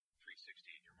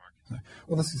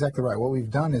Well, that's exactly right. What we've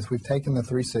done is we've taken the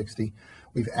 360,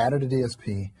 we've added a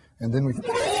DSP, and then we've...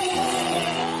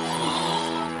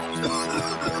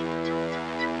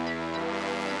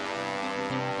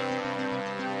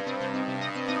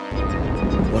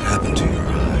 What happened to your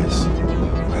eyes?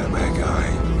 Bad guy.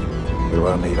 We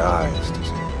will need eyes to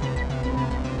see.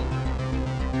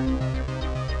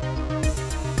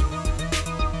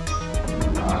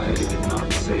 I did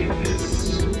not say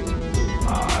this. I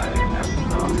am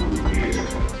not here.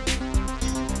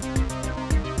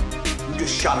 You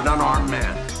just shot an unarmed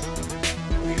man.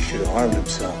 He should have harmed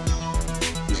himself.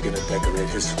 He's gonna decorate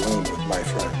his swoon with my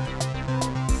friend.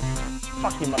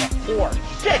 Fucking mother whore.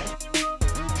 Shit!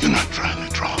 You're not trying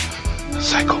to draw a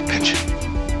psycho pension.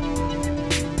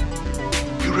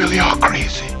 You really are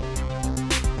crazy.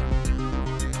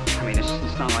 I mean,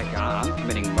 it's not like I'm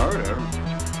committing murder.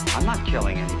 I'm not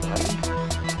killing anybody.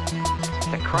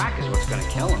 The crack is what's gonna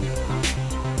kill him.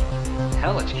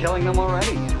 Hell, it's killing them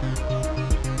already.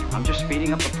 I'm just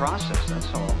speeding up the process,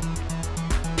 that's all.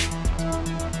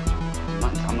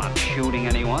 I'm not shooting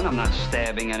anyone, I'm not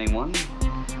stabbing anyone.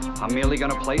 I'm merely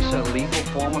gonna place a lethal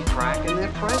form of crack in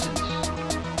their presence.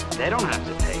 They don't have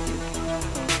to take it.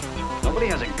 Nobody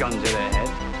has a gun to their head.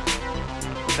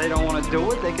 If they don't want to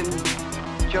do it, they can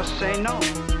just say no.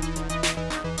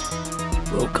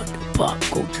 Welcome to Pop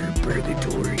Culture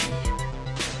Purgatory.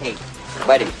 Hey,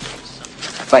 buddy,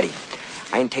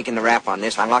 I ain't taking the rap on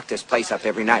this. I lock this place up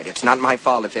every night. It's not my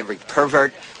fault if every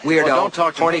pervert, weirdo, well, don't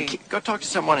talk to horny... me. Go talk to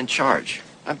someone in charge.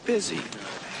 I'm busy.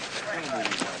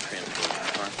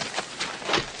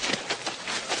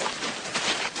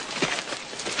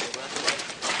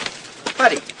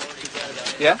 Buddy.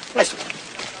 Yeah? Listen.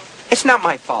 It's not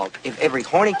my fault if every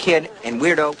horny kid and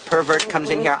weirdo pervert comes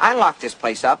in here. I lock this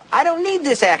place up. I don't need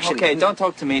this action. Okay, don't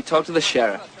talk to me. Talk to the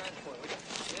sheriff.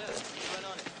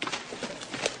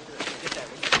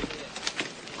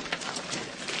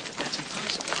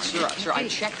 Sir, I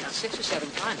checked 6 or 7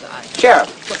 times.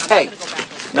 Sheriff, hey.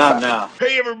 No.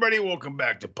 Hey, everybody, welcome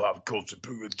back to Pop Culture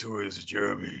Purgatory. This is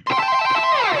Jeremy.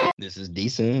 This is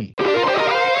Decent.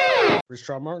 Chris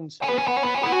Trout Martins.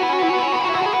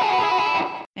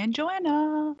 And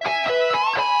Joanna.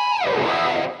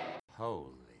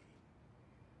 Holy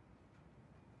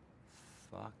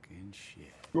fucking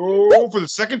shit. Oh, for the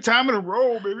second time in a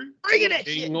row, baby. Bringing it.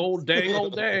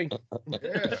 Dang.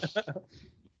 Yeah.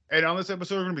 And on this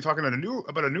episode, we're going to be talking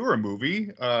about a newer movie,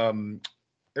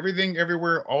 Everything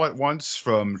Everywhere All at Once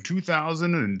from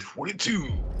 2022.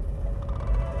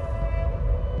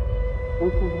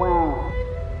 Mrs. Wang.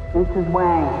 Mrs.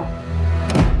 Wang.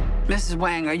 Mrs.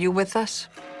 Wang, are you with us?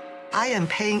 I am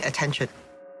paying attention.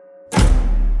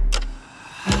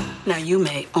 Now, you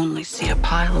may only see a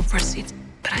pile of receipts,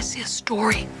 but I see a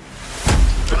story.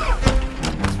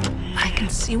 I can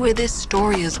see where this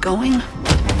story is going.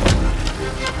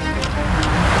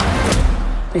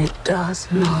 It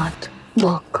does not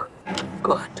look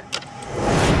good.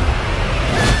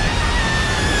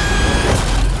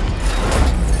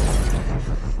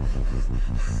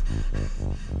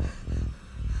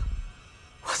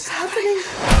 What's happening?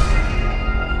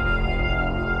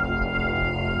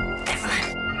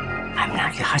 Evelyn, I'm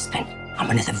not your husband. I'm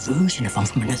another version of him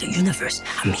from another universe.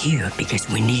 I'm here because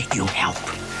we need your help.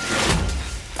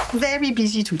 Very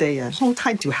busy today. No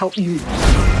time to help you.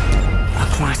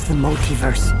 Across the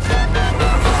multiverse,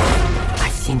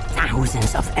 I've seen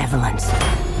thousands of Evelyns.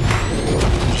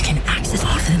 You can access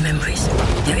all their memories,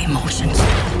 their emotions,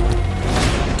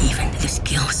 even their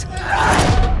skills.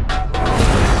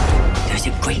 There's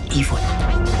a great evil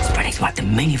spreading throughout the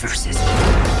many verses.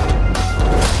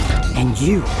 And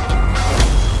you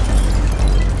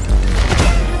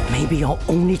may be your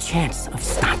only chance of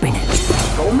stopping it.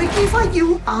 Don't make me fight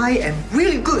you. I am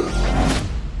really good.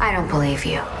 I don't believe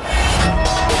you.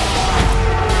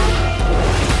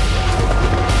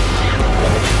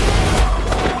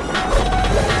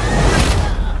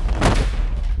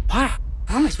 Wow,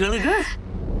 that was really good.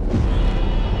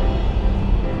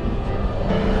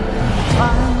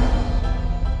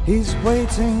 He's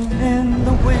waiting in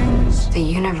the wings. The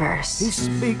universe. He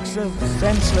speaks of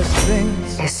senseless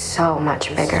things. Is so much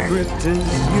bigger you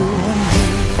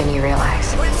than you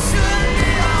realize.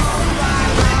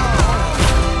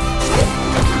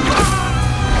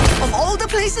 Of all the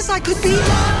places I could be,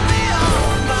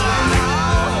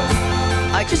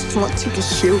 I just want to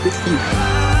share with you.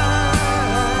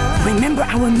 Remember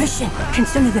our mission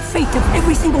concerning the fate of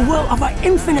every single world of our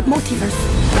infinite multiverse.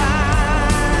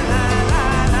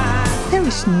 There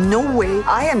is no way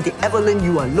I am the Evelyn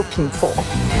you are looking for.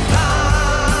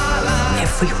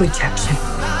 Every rejection,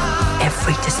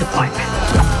 every disappointment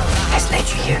has led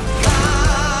you here.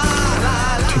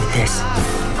 this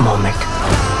moment.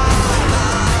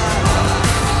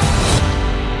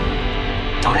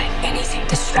 Don't let anything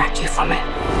distract you from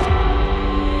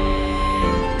it.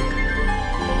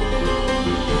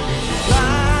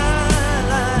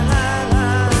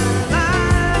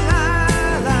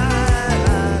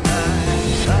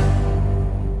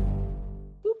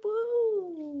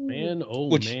 Man, oh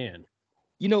Which- man.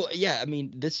 You know, yeah, I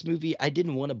mean, this movie, I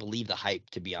didn't want to believe the hype,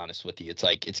 to be honest with you. It's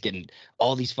like, it's getting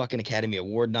all these fucking Academy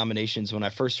Award nominations. When I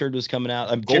first heard it was coming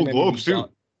out, Gold Globes, too.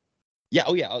 Yeah,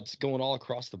 oh yeah, it's going all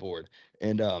across the board.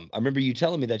 And I remember you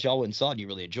telling me that y'all went and saw it and you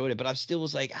really enjoyed it, but I still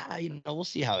was like, we'll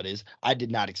see how it is. I did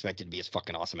not expect it to be as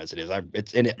fucking awesome as it is.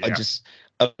 It's in it, Yeah. just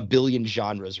a billion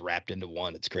genres wrapped into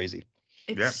one. It's crazy.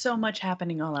 It's so much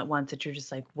happening all at once that you're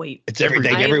just like, wait. It's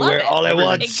everything, I everywhere, love it. all at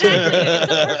once. Exactly. It's a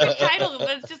perfect title, but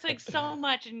it's just like so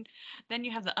much, and then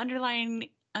you have the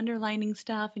underlining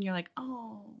stuff, and you're like,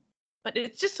 oh, but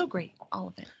it's just so great, all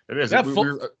of it. It is. Yeah,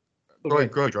 Go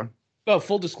ahead, John. Well,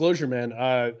 full disclosure, man.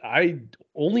 I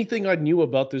only thing I knew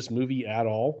about this movie at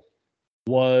all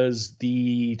was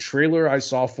the trailer I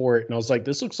saw for it, and I was like,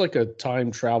 this looks like a time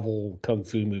travel kung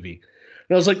fu movie.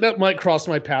 And I was like, that might cross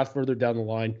my path further down the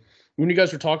line. When you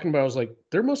guys were talking about it, I was like,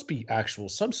 there must be actual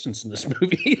substance in this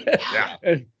movie. Yeah.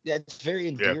 And Yeah, it's very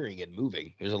endearing and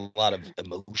moving. There's a lot of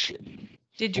emotion.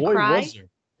 Did you boy, cry? was there.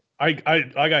 I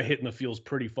got hit in the feels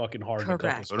pretty fucking hard. in a couple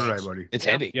Correct. So did I, spots. buddy. It's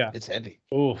Yeah. heavy. Yeah. It's heavy.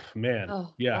 Oh man.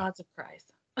 Oh, Yeah. lots of cries.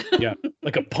 Yeah.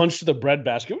 Like a punch to the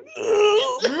breadbasket.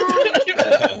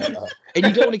 And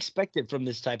you don't expect it from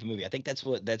this type of movie. I think that's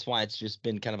why it's just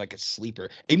been kind of like a sleeper.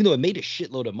 Even though it made a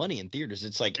shitload of money in theaters,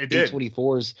 it's like It did.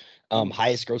 A24's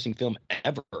highest grossing film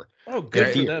ever. Oh,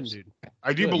 good Yeah. for them, dude.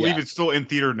 I do Yeah. believe it's still in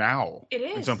theater now. It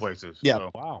In is. some places. Yeah.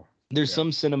 So. Wow. There's Yeah.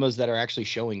 some cinemas that are actually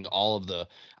showing all of the.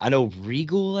 I know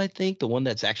Regal, I think, the one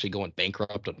that's actually going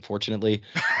bankrupt, unfortunately.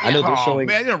 I know they're Oh, showing.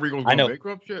 man, Regal's I going know.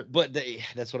 bankrupt shit. But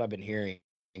that's what I've been hearing.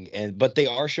 But they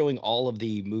are showing all of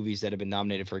the movies that have been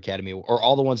nominated for Academy or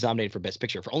all the ones nominated for Best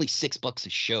Picture for only $6 a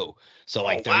show. So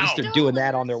like at least they're doing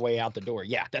that on their way out the door.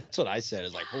 Yeah, that's what I said.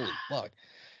 Is like, holy fuck.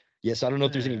 Yes, I don't know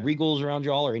if there's any Regals around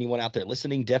y'all or anyone out there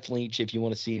listening. Definitely, if you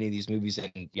want to see any of these movies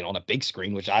and on a big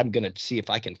screen, which I'm gonna see if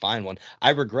I can find one.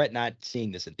 I regret not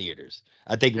seeing this in theaters.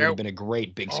 I think it would have been a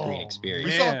great big screen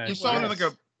experience. We saw it in like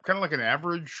a kind of like an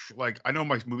average. Like I know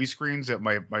my movie screens at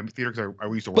my theater because I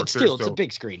used to work But still, there. it's a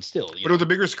big screen. Still, But it was a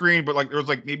bigger screen. But like there was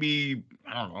like maybe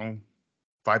I don't know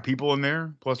 5 people in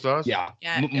there plus us. Yeah.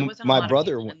 Yeah, it wasn't a My lot of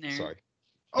brother people went. in there. Sorry.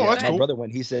 Oh, that's my cool. brother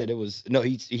went. He said it was no.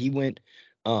 He went.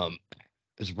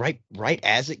 It was right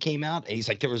as it came out, and he's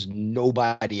like, there was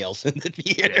nobody else in the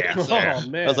theater. Yeah. So Oh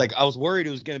man. I was like, I was worried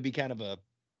it was going to be kind of a,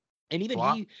 and even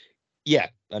Flop? yeah,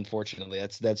 unfortunately,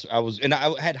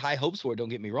 I had high hopes for it. Don't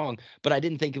get me wrong, but I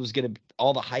didn't think it was going to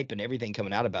all the hype and everything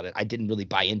coming out about it. I didn't really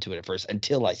buy into it at first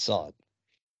until I saw it.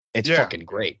 It's Yeah. fucking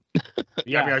great.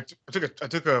 Yeah, I mean,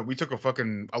 we took a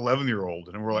fucking 11-year-old,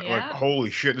 and we're like, Yeah.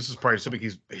 holy shit, this is probably something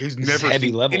he's is never heavy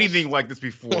seen levels. anything like this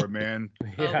before, man. Oh,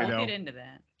 Yeah. we'll know. get into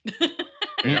that.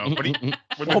 But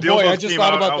when the Oh, deal boy, I just came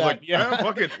thought out, about I was that. like, Yeah.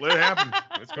 fuck it, let it happen.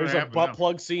 It's gonna There's a happen butt now.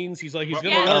 plug scenes. He's like, he's Well,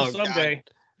 gonna yeah. learn Oh, God. someday.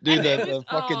 Dude, And it the was-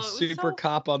 fucking oh, it was super so-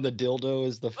 cop on the dildo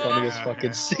is the funniest Yeah, fucking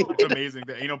yeah. scene. It's amazing.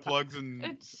 The anal plugs and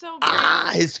It's so great.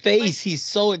 Ah, his face. He's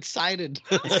so excited.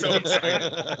 so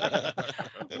excited.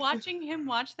 Watching him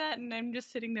watch that, and I'm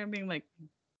just sitting there being like,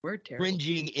 we're terrible.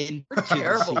 Cringing into We're the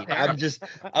terrible seat. parents.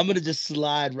 I'm gonna just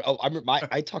slide. Oh,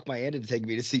 I talked my aunt into taking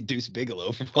me to see Deuce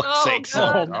Bigelow for fuck's Oh, sake.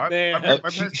 God. Oh I- man.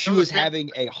 I- She was having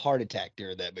a heart attack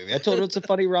during that movie. I told her it's a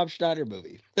funny Rob Schneider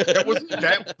movie. That was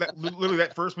literally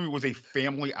that first movie was a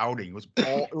family outing.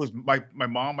 It was my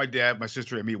mom, my dad, my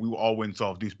sister, and me. We all went and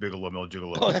saw Deuce Bigelow, Mel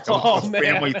Gigolo. Oh, That was oh, a man.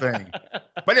 family thing.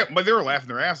 But they were laughing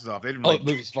their asses off. They didn't. Oh, Like,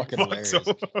 the movie's fucking fuck, hilarious. so-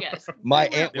 Yes. My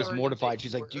They were aunt was worried mortified. they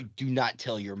She's like, were. dude, do not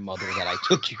tell your mother that I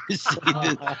took you to see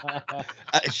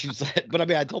this. She was like, but I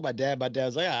mean, I told my dad. My dad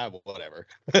was like, whatever.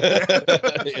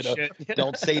 Shit.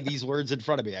 Don't say these words in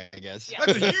front of me, I guess. Yeah.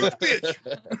 That's a huge bitch.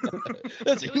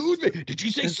 That's a huge bitch. Did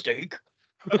you say steak?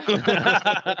 It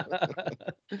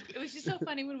was just so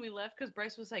funny when we left because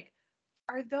Bryce was like,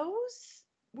 were those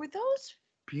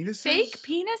Penises? fake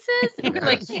penises? And we're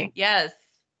like, yes,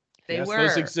 they Yes, were.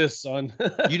 those exist, son.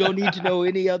 You don't need to know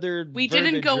any other. We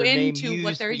didn't verbiage go or name into what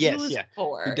used. they're Yes, used yeah.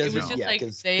 for. He It doesn't. was just Yeah, like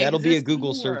 'cause they that'll be a exist in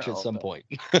Google the search at world. some point.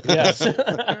 Yes. There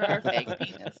are fake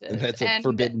penises. And that's a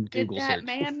forbidden Google did that search.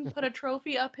 man put a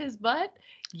trophy up his butt?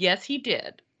 Yes, he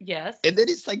did. Yes. And then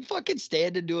it's like fucking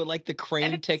standing doing like the crane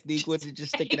And it's technique with it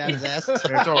just sticking out his ass.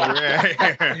 That's all.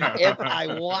 Am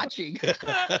I watching?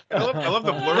 I love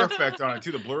the blur effect on it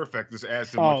too. The blur effect just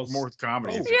adds to Oh, more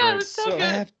comedy. It's yeah, great. it's so So-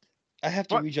 good. I have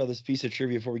to read y'all this piece of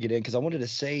trivia before we get in because I wanted to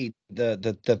say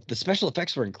the special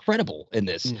effects were incredible in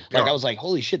this. Like I was like,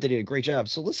 holy shit, they did a great job.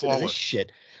 So listen to this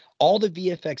shit. All the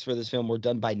VFX for this film were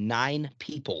done by 9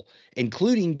 people,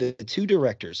 including the 2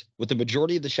 directors, with the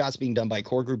majority of the shots being done by a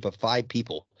core group of 5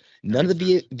 people. None of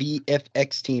the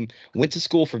VFX team went to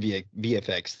school for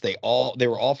VFX. They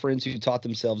were all friends who taught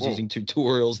themselves using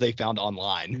tutorials they found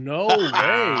online. No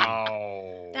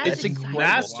way. That's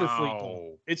masterfully done.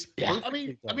 It's I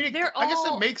mean, I guess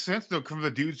it makes sense though from the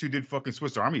dudes who did fucking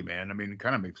Swiss Army Man. I mean, it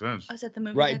kind of makes sense. Was that the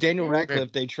movie? Right, Daniel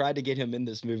Radcliffe. They tried to get him in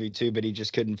this movie too, but he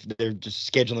just couldn't. Their just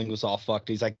scheduling was all fucked.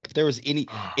 He's like, if there was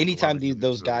anytime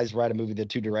those guys write a movie, the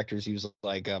 2 directors, he was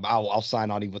like, I'll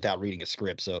sign on even without reading a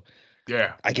script. So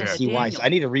yeah, I can see why. I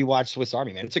need to rewatch Swiss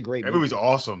Army Man. It's a great movie. That movie's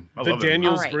awesome. I love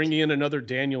Daniel's it. bringing in another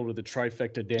Daniel to the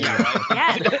trifecta Daniel.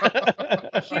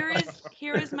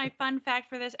 Here is my fun fact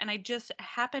for this, and I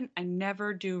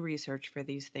never do research for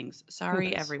these things.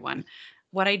 Sorry, everyone.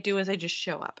 What I do is I just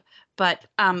show up. But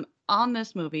on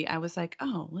this movie, I was like,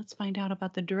 oh, let's find out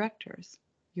about the directors.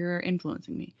 You're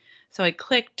influencing me. So I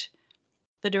clicked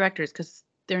the directors because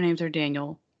their names are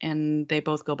Daniel, and they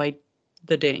both go by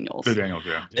the Daniels. The Daniels,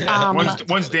 yeah.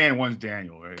 One's Dan, one's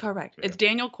Daniel, right? Correct. Yeah. It's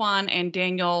Daniel Kwan and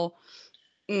Daniel.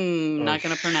 Not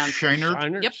going to pronounce.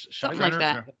 Shiner. Yep, something like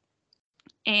that. Yeah.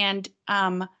 And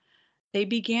they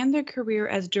began their career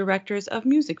as directors of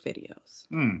music videos.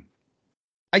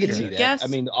 I can see that. Guess I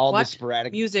mean, all the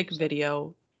sporadic music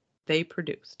video they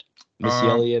produced. Missy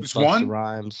Elliott, Busta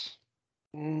Rhymes.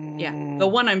 Yeah, the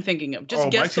one I'm thinking of. Just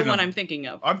guess the one I'm thinking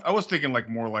of. I was thinking like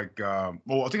more like, I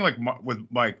think like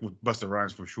with Busta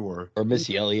Rhymes for sure, or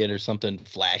Missy Elliott or something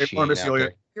flashy. Or Missy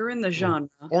Elliott. You're in the genre.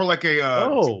 Or like a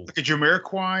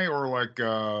Jamiroquai, or like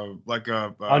a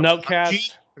an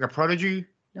Outkast, like a Prodigy.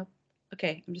 Nope.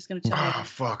 Okay, I'm just gonna tell you. Oh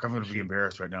fuck! I'm gonna be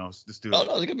embarrassed right now. Let's do it. Oh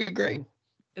no, it's gonna be great.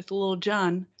 It's Lil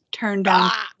Jon. Turned down.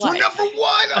 Turned down for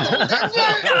what?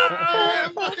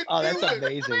 Oh, that's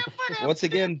amazing. Once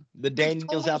again, the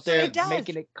Daniels out there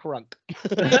making it crunk.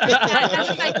 I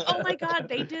was like, oh my god,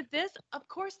 they did this? Of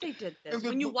course they did this.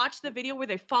 When you watch the video where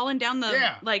they're falling down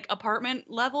the like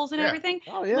apartment levels and everything.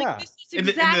 Oh yeah. Like, this is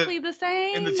exactly the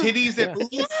same. And the titties that move.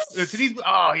 The titties.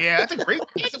 Oh yeah, that's a great.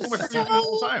 That's one of my favorite of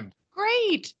all time.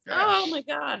 Great. Yeah. Oh my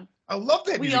god. I love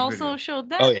that. We also showed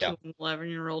that to an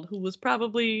 11-year-old who was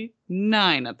probably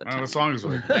 9 at the time. The song is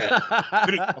like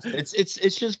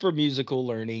it's just for musical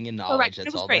learning and knowledge.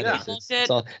 That's all that is.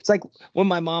 It's like when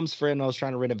my mom's friend, I was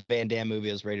trying to rent a Van Damme movie,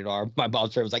 it was rated R. My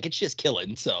mom's friend was like, it's just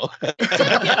killing, so no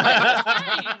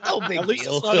big At least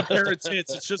deal. it's not a parent's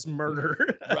hits, it's just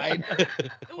murder. Right.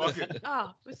 It was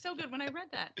so good when I read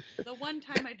that. The one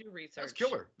time I do research. That's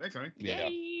killer. Thanks, honey. Yeah.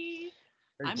 Yay.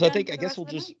 So I guess we'll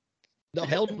just no,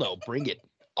 hell no, bring it.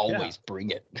 Always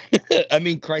bring it. I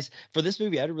mean, Christ, for this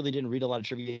movie, I really didn't read a lot of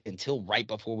trivia until right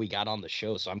before we got on the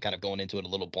show, so I'm kind of going into it a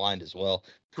little blind as well.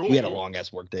 Cool. We had a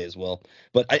long-ass work day as well.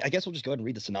 But I guess we'll just go ahead and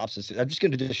read the synopsis. I'm just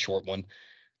going to do a short one.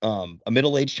 A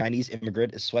middle-aged Chinese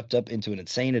immigrant is swept up into an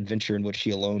insane adventure in which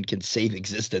she alone can save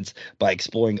existence by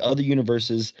exploring other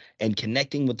universes and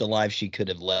connecting with the lives she could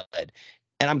have led.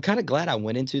 And I'm kind of glad I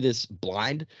went into this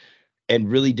blind and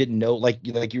really didn't know, like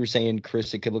you were saying,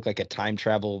 Chris, it could look like a time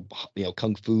travel,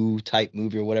 kung fu type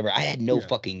movie or whatever. I had no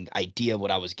fucking idea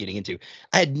what I was getting into.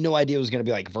 I had no idea it was going to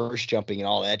be like verse jumping and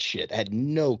all that shit. I had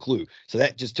no clue. So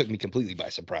that just took me completely by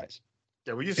surprise.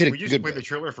 Yeah, we just played the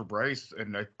trailer for Bryce,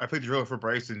 and I played the trailer for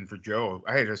Bryce and for Joe.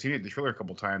 I had seen the trailer a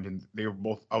couple times, and they were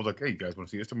both. I was like, "Hey, you guys want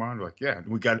to see this tomorrow?" And they're like, "Yeah."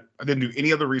 And I didn't do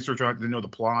any other research on it. Didn't know the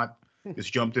plot.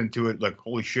 Just jumped into it like,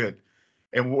 holy shit.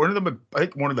 And I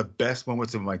think one of the best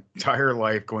moments of my entire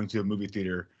life going to a movie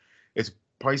theater is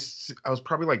I was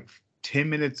probably like 10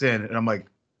 minutes in, and I'm like,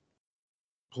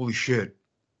 holy shit.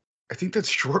 I think that's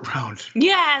Short Round.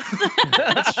 Yes.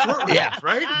 That's Short Round, yeah,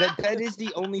 right? That is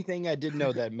the only thing I did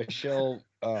know, that Michelle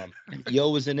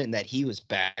Yeoh was in it and that he was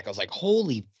back. I was like,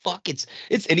 holy fuck! It's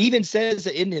it even says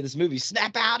in this movie,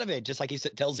 snap out of it, just like he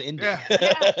tells Indy.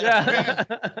 Yeah.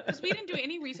 Because we didn't do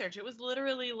any research. It was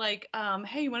literally like,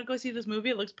 hey, you want to go see this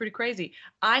movie? It looks pretty crazy.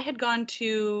 I had gone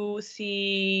to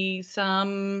see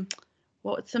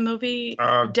what's the movie?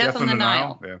 Death on the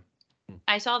Nile. Yeah.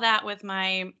 I saw that with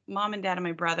my mom and dad and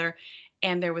my brother,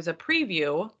 and there was a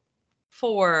preview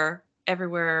for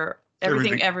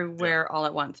Everything Everywhere All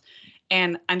at Once.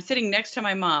 And I'm sitting next to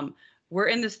my mom. We're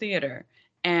in this theater,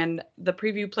 and the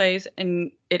preview plays,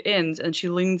 and it ends, and she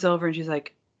leans over and she's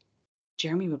like,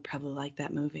 Jeremy would probably like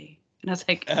that movie. And I was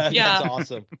like, That's yeah,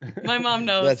 awesome. my mom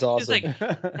knows. That's She's awesome. like,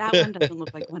 that one doesn't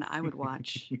look like one I would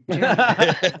watch.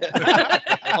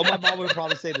 Oh, my mom would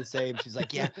probably say the same. She's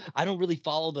like, yeah, I don't really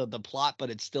follow the plot, but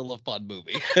it's still a fun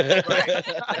movie.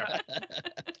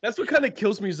 That's what kind of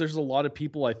kills me is there's a lot of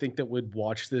people I think that would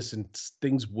watch this and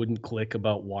things wouldn't click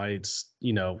about why it's,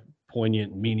 you know,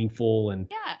 poignant, meaningful, and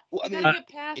Yeah. Well, I you mean, gotta get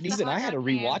past and the even I hot had to dog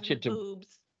hands rewatch and it to- boobs.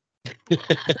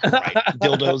 Right?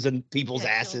 Dildos in people's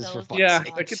asses for fuck's yeah,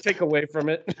 sake. I could take away from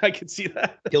it. I could see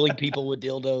that. Killing people with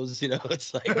dildos, you know,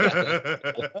 it's like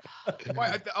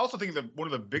Well, I also think that one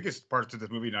of the biggest parts of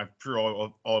this movie, and I'm sure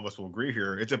all of us will agree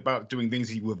here, it's about doing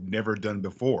things you have never done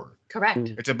before. Correct.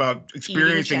 It's about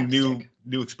experiencing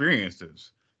new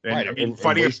experiences. And, right, I mean, and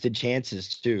fighting wasted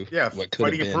chances too. yeah, what could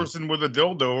have fighting a been. person with a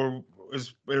dildo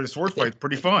is in a sword fight's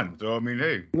pretty fun. So I mean,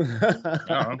 hey,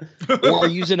 I don't know. Or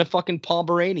using a fucking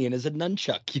Pomeranian as a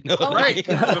nunchuck, you know? Oh Right.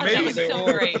 my God, that was Amazing. so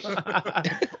great.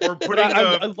 Or putting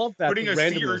I love that. putting the a sea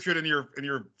randomness. urchin in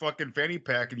your fucking fanny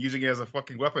pack and using it as a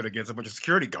fucking weapon against a bunch of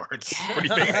security guards.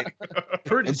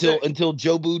 Pretty amazing. until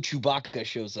Jobu Chewbacca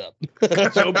shows up.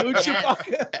 Jobu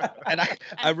Chewbacca. And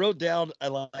I wrote down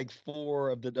like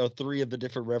 3 of the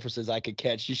different references I could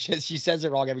catch. She says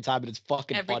it wrong every time, but it's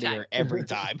fucking Every funnier time. every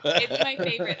time. It's my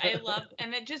favorite. I love,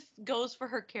 and it just goes for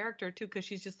her character too, because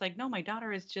she's just like, no, my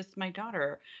daughter is just my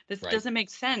daughter. This Right. doesn't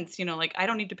make sense, you know. Like I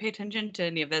don't need to pay attention to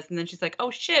any of this. And then she's like, oh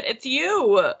shit, it's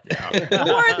you. You're It's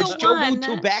the Jobu one.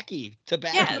 Tobacki.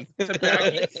 Yes,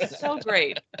 it's so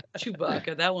great.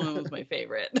 Chewbacca, that one was my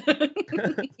favorite.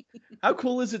 How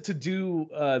cool is it to do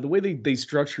the way they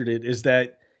structured it is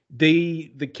that the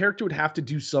character would have to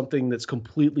do something that's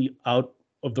completely out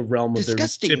of the realm of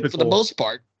Disgusting their typical for the most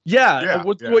part. Yeah, Yeah.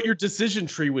 what your decision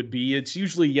tree would be. It's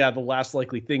usually the last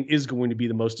likely thing is going to be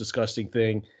the most disgusting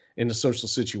thing in a social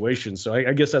situation. So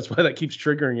I guess that's why that keeps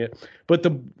triggering it. But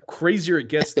the crazier it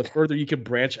gets, the further you can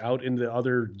branch out into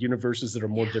other universes that are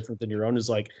more different than your own. Is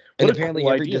like, And what a apparently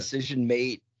cool every idea. decision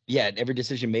made,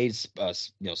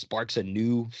 sparks a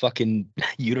new fucking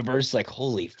universe. Like,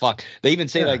 holy fuck. They even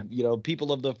say, Yeah. like, you know,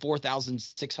 people of the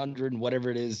 4,600 and whatever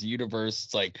it is universe,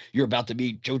 it's like, you're about to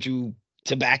meet Joju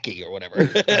Tabaki or whatever.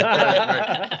 Right.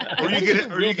 Or you What's his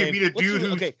can real meet name? a What's dude his-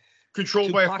 who's okay,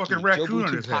 controlled by a fucking Tupaki. raccoon Jobu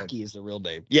on his head. Tupaki is the real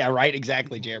name. Yeah, right.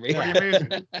 Exactly, Jeremy. Pretty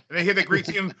amazing. And they hear the great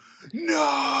scene.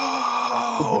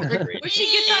 No. Where she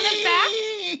gets on his back.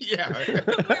 Yeah. Where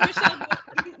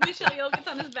Michelle Yeoh gets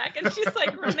on his back and she's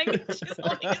like running and she's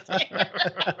holding his hand.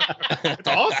 It's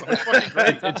awesome. It's fucking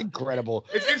great. It's incredible.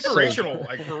 It's inspirational,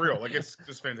 like for real. Like it's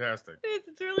just fantastic.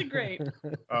 It's really great.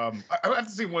 I have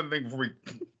to say one thing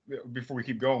before we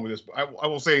keep going with this. But I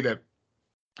will say that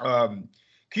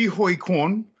Ki Hoi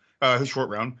Kwon, his short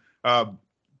round.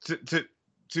 If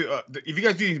you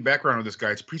guys do any background on this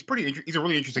guy, he's pretty. He's a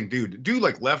really interesting dude. Dude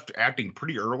like left acting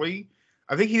pretty early.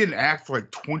 I think he didn't act for like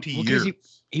 20 Well, years.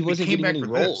 he wasn't came getting back any for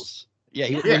this. roles. Yeah,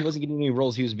 he wasn't getting any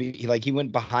roles. He was he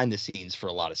went behind the scenes for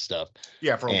a lot of stuff.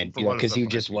 Yeah, for and a you know, lot of because he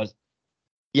stuff, just right. was.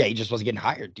 Yeah, he just wasn't getting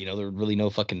hired. You know, there were really no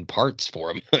fucking parts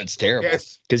for him. It's terrible Yeah,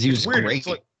 because he it's was weird. great. It's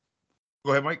like,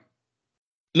 go ahead, Mike.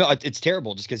 No, it's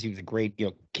terrible just because he was a great,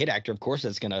 kid actor. Of course,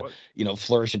 that's gonna,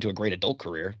 flourish into a great adult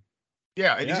career.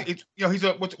 Yeah, it's he's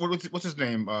a what's his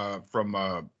name from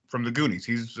the Goonies.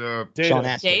 He's Sean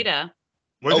Astin. Data.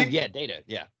 Was he? Yeah, Data.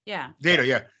 Yeah. Yeah. Data,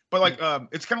 yeah. But like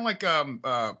it's kind of like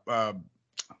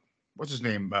what's his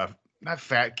name? Not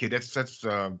Fat Kid. That's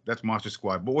Monster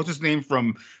Squad. But what's his name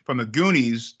from the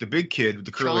Goonies? The big kid with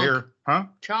the curly hair, huh?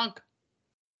 Chunk.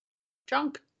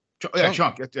 Yeah,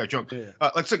 Chunk. Yeah, Chunk.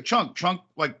 Like Chunk. Chunk,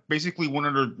 like basically went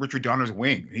under Richard Donner's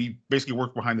wing. He basically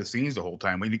worked behind the scenes the whole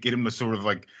time. We need to get him a sort of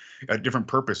like a different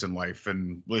purpose in life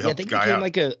and really Yeah, I help the think he guy became out.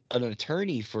 like an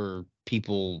attorney for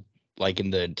people like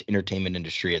in the entertainment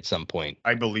industry at some point.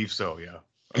 I believe so. Yeah.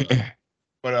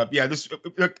 But yeah, this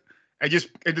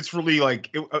it's really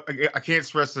like I can't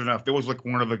stress it enough. That was like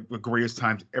one of the greatest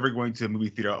times ever going to a movie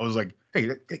theater. I was like,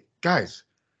 hey guys,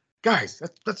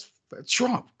 that's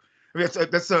Trump. I mean,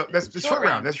 that's short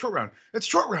round. That's short round. That's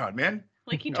short round, man.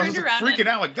 Like he I was turned like, around freaking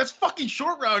out. Like that's fucking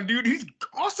short round, dude. He's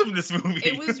awesome in this movie.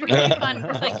 It was really fun.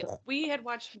 'Cause, like we had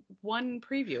watched one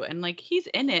preview and like he's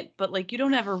in it, but like you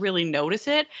don't ever really notice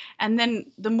it. And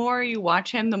then the more you watch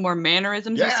him, the more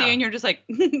mannerisms you see, and you're just like,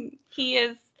 he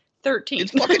is 13.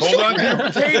 It's fucking Hold on to your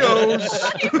potatoes.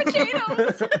 Hold on to your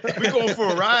potatoes. We're going for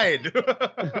a ride.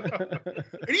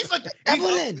 And he's like,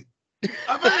 Evelyn.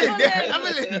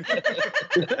 Evelyn.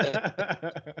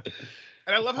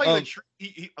 And I love how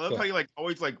he I love how he like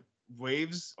always like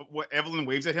waves. What Evelyn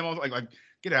waves at him. I was like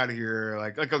get out of here.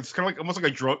 Like it's kind of like almost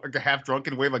like a drunk, like a half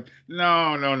drunken way. Like,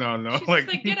 no. She's Like,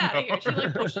 like, get out of here. She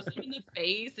like pushes him in the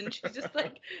face, and she's just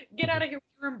like, get out of here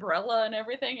with your umbrella and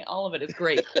everything. All of it is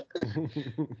great.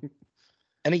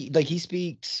 And he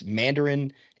speaks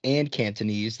Mandarin and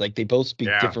Cantonese. Like they both speak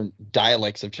different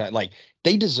dialects of China. Like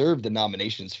they deserve the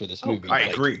nominations for this movie. I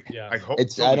Like, agree. Yeah. I hope.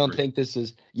 I don't think this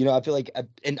is, I feel like,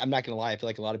 and I'm not going to lie, I feel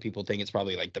like a lot of people think it's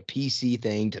probably like the PC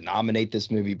thing to nominate this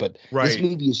movie, but this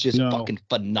movie is just fucking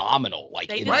phenomenal. Like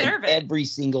They in deserve it. every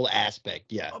single aspect.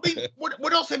 Yeah. I mean,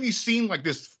 what else have you seen like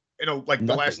this? Like the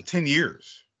Nothing. last 10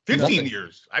 years, 15 Nothing.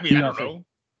 years. I mean, I don't know.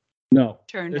 No,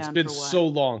 Turned it's down been for what? so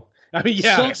long. I mean,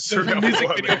 yeah, So- the music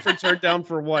video for "Turned Down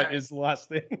for What" is the last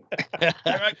thing. Like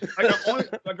I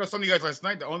was telling you guys last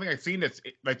night, the only thing I've seen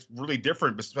that's really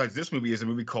different besides this movie is a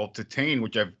movie called Titane,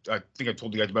 which I think I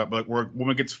told you guys about, but where a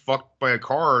woman gets fucked by a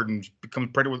car and becomes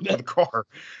pregnant with a car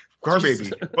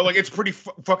baby. But like it's pretty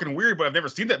fucking weird, but I've never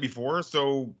seen that before.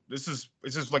 So this is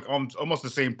like almost the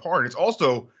same part. It's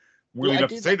also weirdly enough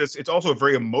to say this, it's also a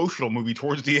very emotional movie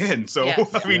towards the end. So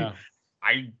Yes. I mean, Yeah.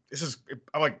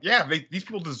 I'm like, yeah, these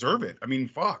people deserve it. I mean,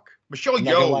 fuck, Michelle I'm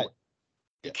not gonna lie.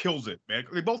 Yeoh kills it, man.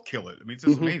 They both kill it. I mean, it's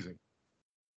just amazing.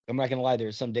 I'm not going to lie. There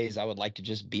are some days I would like to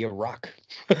just be a rock.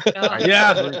 Oh, Yeah,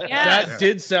 Yes. that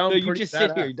did sound So you pretty just sit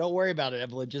badass. here. Don't worry about it,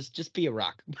 Evelyn. Just be a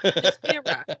rock. Just be a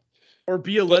rock. Or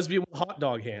be a lesbian with hot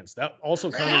dog hands. That also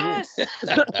kind of Yes.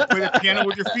 Play the piano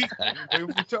with your feet, play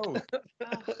with your toes.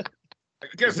 I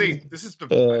gotta say, this is the.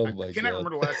 Oh I my cannot God. remember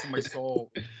the last time I saw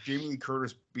Jamie Lee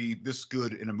Curtis be this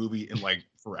good in a movie in like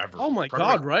forever. Oh my Probably,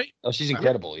 God! like, Right? Oh, she's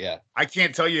incredible. Yeah. I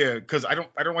can't tell you because I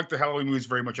don't like the Halloween movies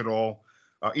very much at all.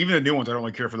 Even the new ones, I don't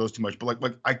really care for those too much. But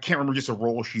like I can't remember just a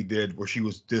role she did where she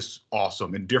was this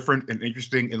awesome and different and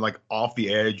interesting and like off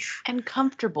the edge. And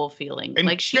comfortable feeling. And-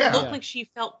 Like she yeah. looked like she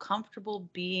felt comfortable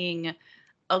being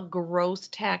a gross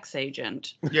tax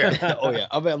agent. Yeah. Oh yeah.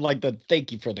 I mean, like the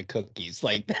thank you for the cookies.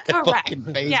 Like that Correct. fucking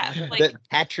face. Yeah, like-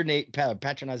 that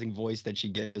patronizing voice that she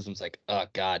gives. I'm like, oh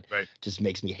God, Right. just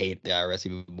makes me hate the IRS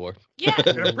even more. Yeah. And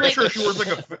I'm pretty like- sure she wears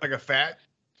like a fat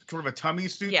sort of a tummy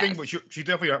suit thing, Yes. but she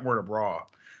definitely not wearing a bra.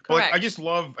 But like, I Correct. just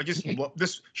love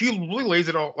this. She really lays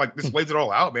it all lays it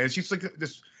all out, man. She's like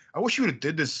this. I wish she would have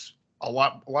did this a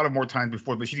lot of more times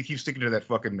before, but she keeps sticking to that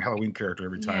fucking Halloween character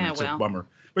every time. Yeah, It's a well. bummer.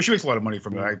 But she makes a lot of money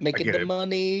from it. I Making get the it.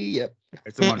 money. Yep.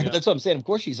 It's the money. That's what I'm saying. Of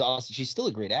course, she's awesome. She's still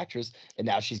a great actress, and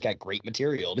now she's got great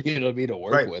material. You know what I mean to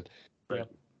work Right. with.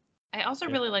 I also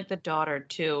really like the daughter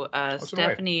too, so do I.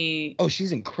 Stephanie Oh,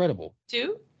 she's incredible.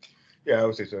 too. Yeah, I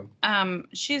would say so.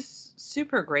 She's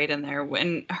super great in there.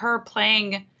 When her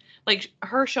playing, like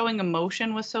her showing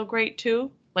emotion was so great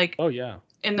too. Like Oh yeah.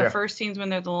 in the Yeah. first scenes when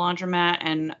they're at the laundromat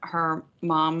and her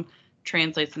mom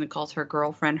translates and calls her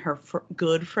girlfriend her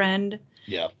good friend,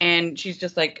 Yeah. and she's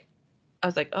just like, I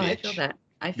was like, oh, I feel Bitch. that.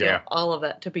 I feel Yeah. all of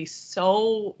that, to be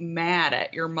so mad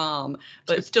at your mom,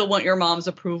 but still want your mom's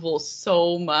approval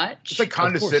so much. It's like Of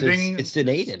course, condescending, it's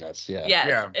innate in us. Yeah. yes,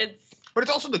 yeah. it's but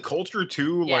it's also the culture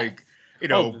too. Yes. Like you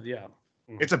know, Oh, yeah.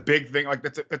 it's a big thing. Like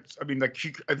that's. I mean, like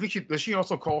I think does she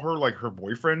also call her like her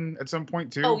boyfriend at some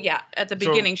point too? oh yeah. At the So,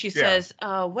 beginning, she yeah. says,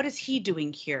 "What is he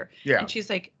doing here?" Yeah. And she's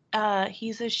like,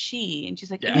 "He's a she," and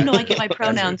she's like, Yeah. "You know, I get my That's it.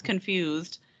 pronouns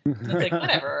confused." And it's like,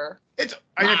 whatever. It's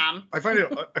Mom. I find it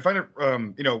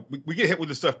you know we get hit with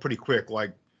this stuff pretty quick.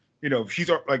 Like you know she's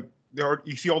like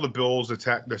you see all the bills, the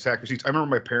tax receipts. I remember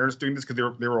my parents doing this because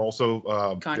they were also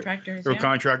Contractors. they were Yeah.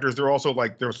 contractors. They're also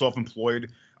like they were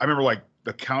self-employed. I remember like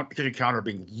the kitchen counter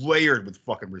being layered with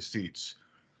fucking receipts.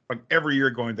 Like every year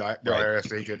going to the Right.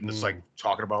 IRS agent and just like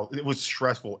talking about it was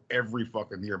stressful every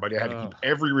fucking year. But I had to keep Ugh.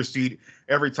 every receipt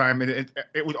every time, and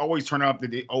it would always turn out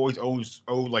that they always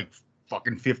owe like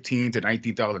fucking $15,000 to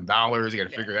 $19,000. You got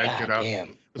to figure that shit out. Damn.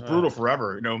 It was brutal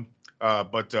forever, you know.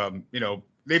 But you know,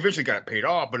 they eventually got it paid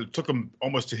off, but it took him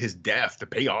almost to his death to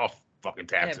pay off fucking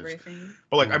taxes. Everything.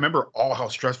 But like I remember all how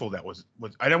stressful that was.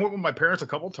 I went with my parents a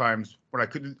couple times when I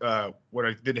couldn't when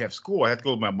I didn't have school. I had to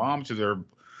go with my mom to their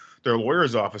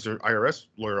lawyer's office, their IRS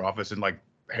lawyer office, and like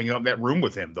hang out in that room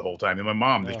with him the whole time. And my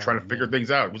mom just Oh, trying to figure things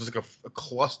out. It was just like a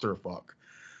clusterfuck.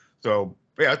 So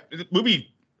yeah, the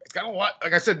movie it's got a lot.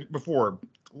 Like I said before,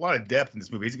 a lot of depth in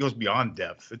this movie. It goes beyond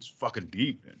depth. It's fucking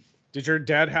deep. Man. Did your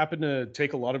dad happen to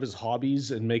take a lot of his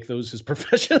hobbies and make those his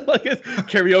profession, like a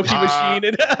karaoke machine?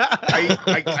 And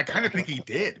I kind of think he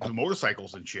did with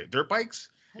motorcycles and shit, dirt bikes.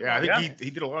 Yeah, I think he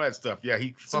did a lot of that stuff. Yeah,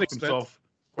 he It's an fucked expense. himself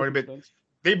quite a bit.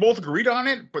 They both agreed on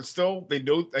it, but still, they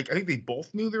know. Like I think they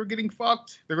both knew they were getting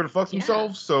fucked. They're gonna fuck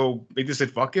themselves, so they just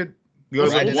said fuck it. The other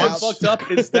Right, like, it's What's once. fucked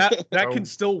up is that So- can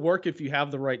still work if you have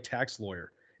the right tax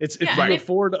lawyer. It's if you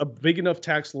afford a big enough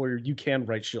tax lawyer, you can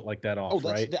write shit like that off,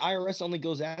 right? The IRS only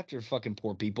goes after fucking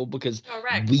poor people because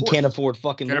Correct. we can't afford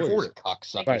fucking Can't lawyers. afford it.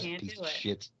 Cocksuckers, piece of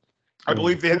shit. I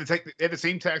believe they had the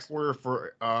same tax lawyer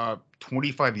for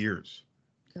 25 years.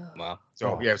 Wow.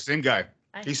 So yeah, same guy.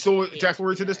 He's still a tax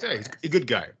lawyer to this day. He's a good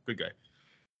guy. Good guy.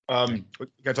 We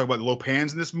gotta talk about the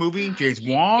Lopans in this movie. James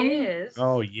Wong. Is.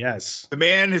 Oh yes. The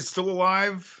man is still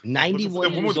alive.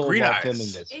 91 years old while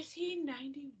filming this. Is he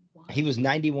 91? He was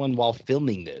 91 while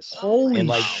filming this. Holy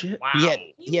and shit!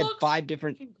 He had 5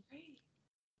 different.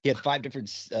 He had 5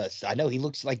 different. I know he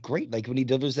looks like great. Like when he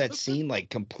delivers that scene, like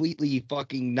completely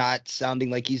fucking not sounding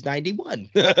like he's 91.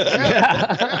 Well,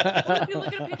 if you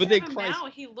look at a picture But of him now,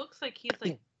 he looks like he's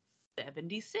like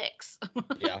 76.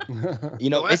 Yeah. You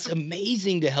know, it's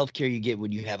amazing the healthcare you get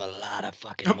when you have a lot of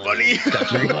fucking money. Look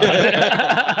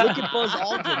at Buzz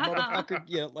Aldrin, motherfucker.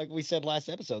 You know, like we said last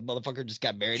episode, motherfucker just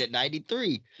got married at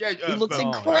 93. Yeah, he looks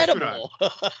incredible.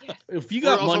 If you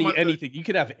got money, anything, you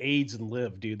could have AIDS and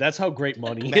live, dude. That's how great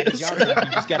money Magic is. Johnson,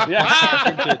 you just got to pump cash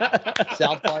into it.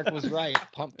 South Park was right.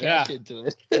 Pump cash into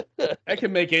it. I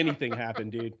can make anything happen,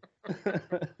 dude.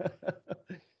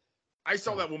 I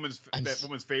saw that woman's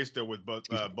face though with Buzz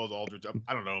Aldrin.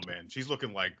 I don't know, man. She's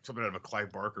looking like something out of a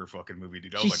Clive Barker fucking movie,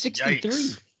 dude. I was She's like, 63.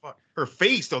 Yikes. Fuck. Her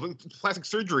face though, the plastic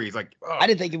surgery is like. Oh. I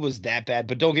didn't think it was that bad,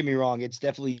 but don't get me wrong. It's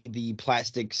definitely the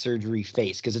plastic surgery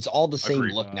face because it's all the same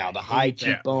Agreed. look now. The high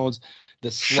cheekbones, the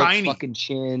Shiny. sloped fucking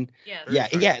chin.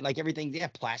 Yeah, like everything,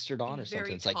 plastered on or something.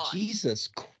 Very It's like, taut. Jesus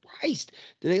Christ.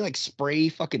 Do they like spray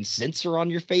fucking sensor on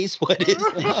your face? What is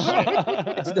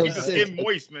that? It's no Keep the skin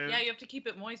moist, man. Yeah, you have to keep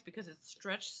it moist because it's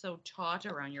stretched so taut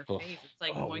around your Oh. face. It's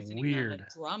like Oh, moistening weird. a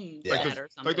drum Like set those, or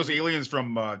something. like those aliens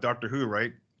from Doctor Who,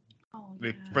 right? Oh,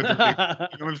 They, yeah.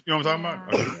 you know what I'm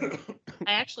talking about?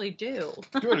 I actually do.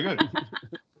 Good.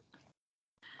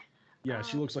 Yeah,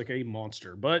 she looks like a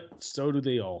monster, but so do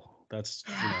they all. That's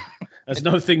that's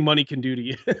another thing money can do to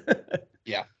you.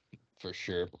 Yeah, for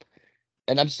sure.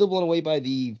 And I'm still blown away by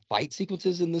the fight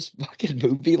sequences in this fucking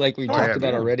movie. Like we talked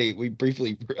about already. We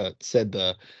briefly said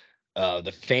the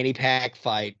fanny pack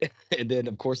fight, and then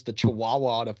of course the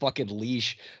Chihuahua on a fucking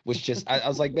leash was just. I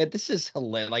was like, man, this is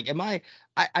hilarious. Like, am I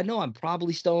know I'm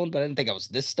probably stoned, but I didn't think I was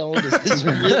this stoned. Is this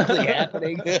really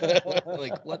happening?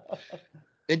 Like what?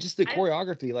 And just the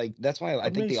choreography, like that's why I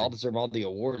think they all deserve all the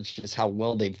awards. Just how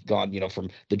well they've gone, from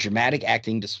the dramatic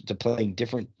acting to playing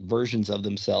different versions of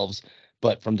themselves,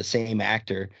 but from the same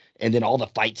actor, and then all the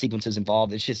fight sequences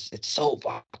involved. It's so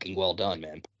fucking well done,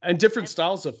 man. And different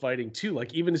styles of fighting too.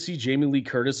 Like even to see Jamie Lee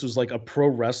Curtis was like a pro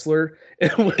wrestler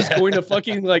and was going to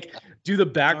fucking like do the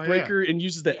backbreaker and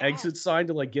uses the exit sign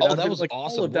to like get out. That was like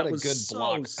awesome. All of that What a was good so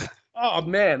block. Oh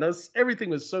man, everything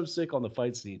was so sick on the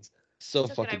fight scenes. So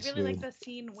Good. fucking I really smooth. like the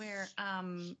scene where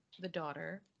the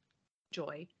daughter,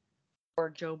 Joy, or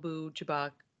Jobu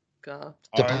Chewbacca,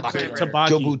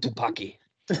 Jobu Tupaki.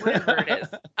 whatever it is.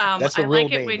 That's the I real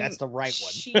like it name. when That's the right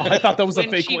one. she- I thought that was a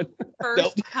when fake she one.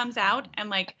 First comes out and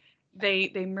like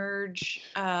they merge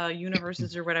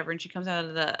universes or whatever, and she comes out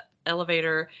of the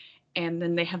elevator, and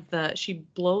then they have she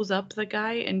blows up the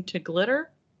guy into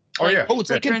glitter. Oh yeah. Oh, it's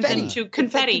like Turns confetti. into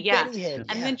confetti, It's like confetti head,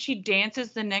 and then she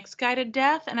dances the next guy to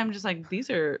death, and I'm just like, this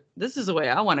is the way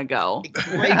I want to go.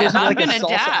 Right, there's I'm like a gonna salsa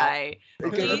die.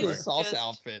 It goes into a Please salsa just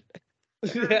outfit.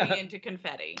 turn me into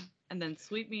confetti, and then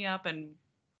sweep me up and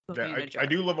put me in a jar. I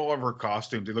do love all of her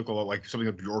costumes. They look a lot like something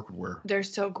that Bjork would wear. They're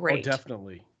so Oh, great.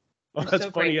 definitely. Oh, They're that's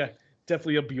so funny. great. Yeah,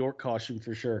 definitely a Bjork costume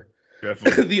for sure.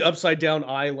 Definitely. The upside down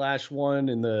eyelash one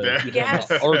and the Yes.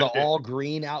 Or the all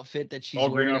green outfit that she's All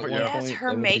green wearing at outfit, one yeah. point. Yes, her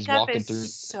when she's makeup walking is through.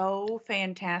 so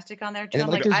fantastic on there too. then,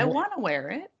 I'm like, like, there's I one- want to wear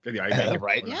it. Yeah,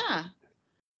 Right. Yeah.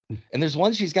 And there's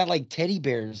one she's got like teddy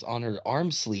bears on her arm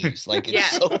sleeves. Like it's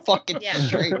Yeah. so fucking Yeah.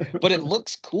 straight, but it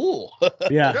looks cool.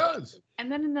 Yeah. It does.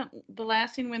 And then in the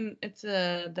last scene when it's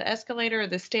the escalator or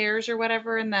the stairs or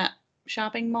whatever in that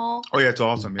shopping mall, Oh yeah, it's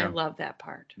awesome. I Yeah. love that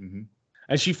part. Mm-hmm.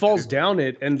 And she falls down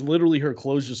it, and literally her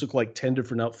clothes just look like 10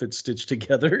 different outfits stitched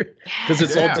together because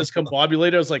it's all Yeah.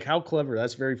 discombobulated. I was like, how clever.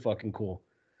 That's very fucking cool.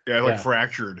 Yeah, like Yeah.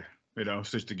 fractured,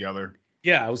 stitched together.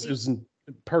 Yeah, it was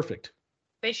perfect.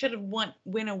 They should have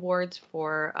win awards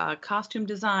for costume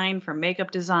design, for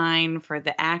makeup design, for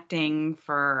the acting,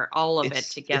 for all of it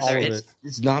together.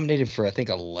 It's nominated for I think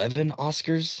 11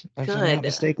 Oscars. If I'm Good. not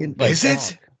mistaken. Is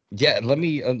it? Yeah, let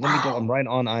me go. I'm right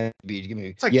on IMDb. Give me.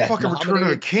 It's like yeah, fucking Return of the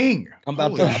nominated- King. I'm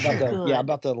about Holy to shit. I'm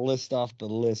about to list off the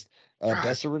list.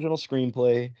 Best original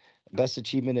screenplay, best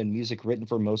achievement in music written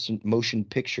for motion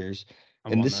pictures,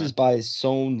 I'm and on this that. is by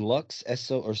Sonlux,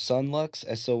 Sonlux,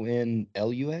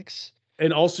 Sonlux.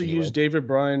 And also Anyway. use David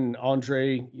Bryan,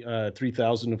 Andre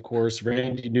 3000, of course,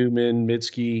 Randy Newman,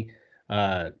 Mitski.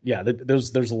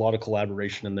 There's a lot of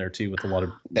collaboration in there too with a lot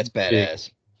of That's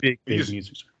badass. Big You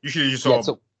musicians. should have just saw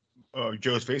so-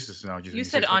 Joe's faces now. You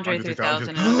said Andre 3000,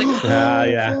 and I was like,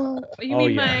 yeah. You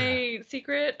mean my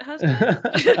secret husband?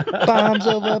 Bombs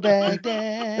over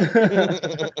Baghdad.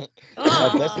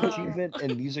 Best achievement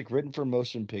in music written for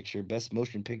motion picture, best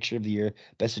motion picture of the year,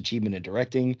 best achievement in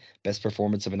directing, best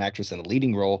performance of an actress in a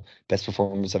leading role, best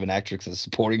performance of an actress in a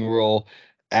supporting role,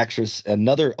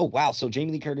 so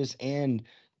Jamie Lee Curtis and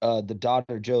the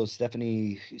daughter Joe,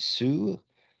 Stephanie Sue,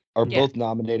 are both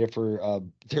nominated for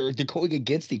they're going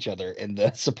against each other in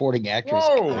the supporting actress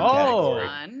category.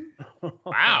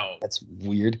 Wow, that's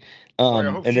weird. I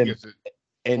hope And she then gets it.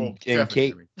 and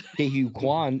Stephanie, Ke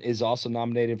Kwan is also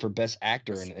nominated for best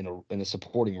actor in a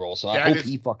supporting role. So I That hope is-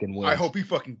 he fucking wins. I hope he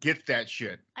fucking gets that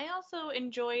shit. I also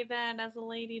enjoy that as a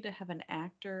lady to have an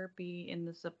actor be in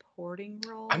the supporting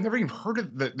role. I've never even heard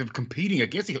of the competing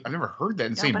against each. I've never heard that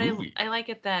in the same but movie. I like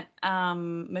it that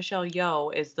Michelle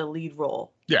Yeoh is the lead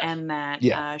role, Yes. and that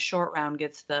Yeah. Short Round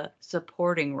gets the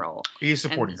supporting role. He's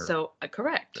supporting And her. So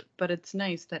correct, but it's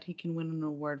nice that he can win an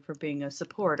award for being a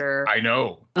supporter. I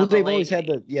know. Well, of a they've always had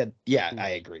lady. I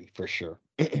agree for sure.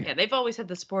 Yeah, they've always had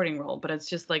the supporting role, but it's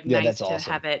just like Yeah, nice that's to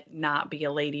awesome. have it not be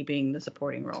a lady being the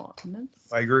supporting role. And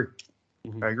that's I agree.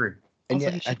 Mm-hmm. I agree. And Also,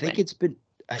 yeah, he I should think win. it's been.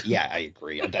 I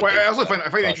agree. Well, I also find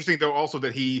it interesting though also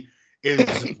that he is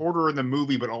a supporter in the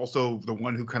movie, but also the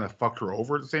one who kind of fucked her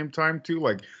over at the same time too.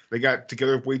 Like they got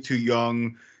together way too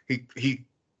young. He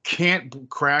can't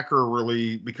crack her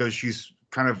really because she's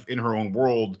kind of in her own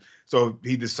world. So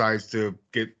he decides to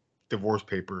get divorce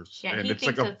papers. yeah, and he it's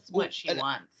thinks like a that's what she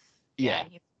wants. Yeah.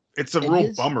 it's a And real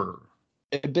his- bummer.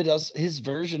 But his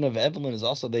version of Evelyn is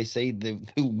also, they say, the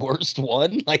worst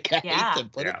one. Like, I Yeah. hate to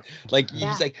put Yeah. it. Like,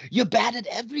 Yeah. he's like, you're bad at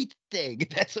everything.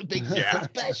 That's what makes you so Yeah.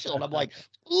 special. And I'm like,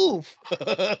 oof.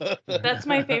 That's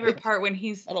my favorite part when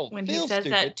he feel says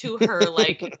that to stupid. her,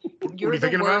 like, you're you the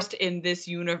thinking about? worst in this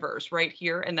universe right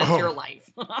here, and that's Oh. your life.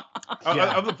 I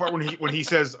love the part when he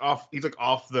says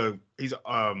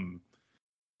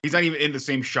he's not even in the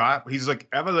same shot. He's like,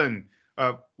 Evelyn,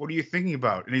 what are you thinking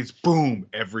about? And he's boom,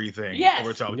 everything. Yes.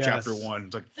 Over top of Yes. chapter 1.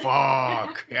 It's like,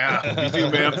 fuck. Yeah. Me too,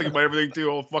 man. I'm thinking about everything too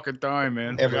all fucking time,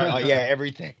 man.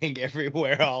 Everything,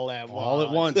 everywhere, all at once. All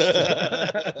at once.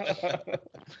 I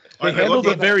They handled the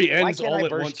love very Why ends can't all I at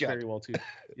burst once jump? very well too.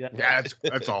 Yeah. Yeah,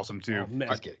 that's awesome too. Oh, man.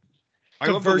 Just kidding. I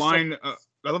love the Converse- line.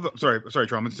 I love the sorry,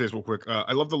 Tron. I'm gonna say this real quick.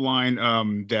 I love the line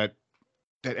that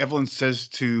Evelyn says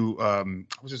to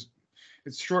what's his?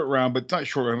 It's Short Round, but it's not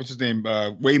Short Round. What's his name?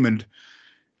 Waymond.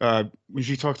 When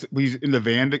she talks, when he's in the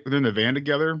van, they're in the van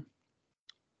together,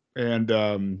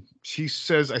 and she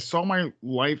says, "I saw my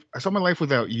life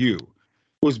without you.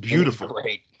 It was beautiful.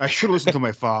 Great. I should have listened to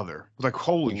my father." I was like,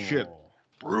 "Holy shit,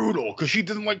 brutal!" Because she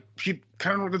doesn't like. She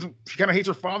kind of hates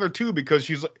her father too because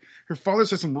she's like, her father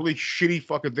said some really shitty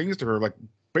fucking things to her. Like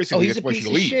basically, He's that's a why piece she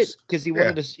of leaves. shit because he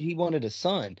wanted a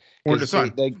son. Wanted a 'Cause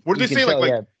son. they- What did you they can say? tell, Like,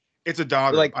 yeah, it's a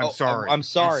daughter. like, I'm oh, sorry. I'm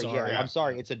sorry. sorry, Yeah, yeah. I'm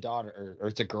sorry. It's a daughter or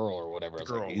it's a girl or whatever. I was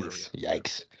Girl, like, whatever, "Eesh,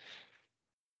 yikes.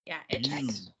 Yeah,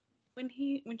 when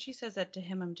she says that to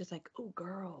him, I'm just like, oh,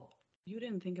 girl, you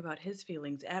didn't think about his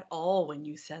feelings at all when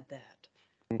you said that,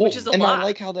 which is a and lot. I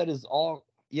like how that is all.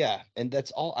 Yeah, and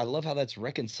that's all. I love how that's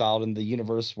reconciled in the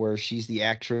universe where she's the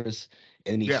actress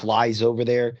and he Yeah. flies over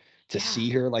there to see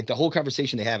her. Like the whole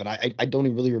conversation they have, and I don't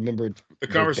even really remember The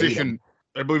verbatim. conversation,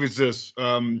 I believe it's this.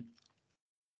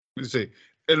 Let's see.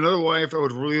 In another life, I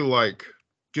would really like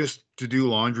just to do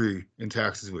laundry and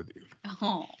taxes with you.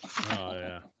 Oh. Oh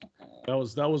yeah. That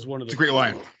was one of the It's a great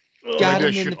line. Got I him do that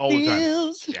in shit the all the time.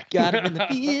 fields. Yeah. Got him in the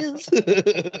fields. I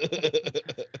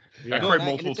And cried I-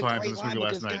 multiple and it's a times in great this line movie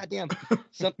last because, night.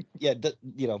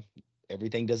 goddamn,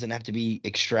 everything doesn't have to be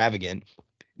extravagant.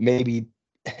 Maybe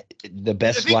the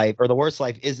best think- life or the worst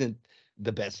life isn't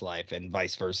the best life, and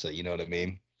vice versa. You know what I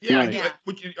mean? Yeah, Yeah.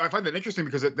 I find that interesting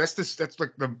because that's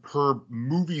like her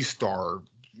movie star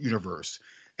universe,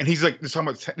 and he's like talking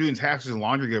about doing taxes and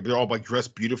laundry together. They're all like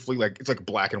dressed beautifully, like it's like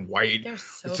black and white. They're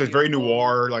so It's very beautiful.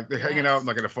 noir, like they're hanging out Yes. in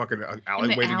like in a fucking In the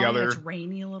alleyway alley, together. It's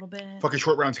rainy a little bit. Fucking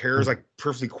Short Round's hair is like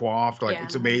perfectly coiffed, like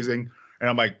it's Yeah. amazing. And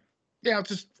I'm like, yeah, I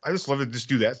just love to just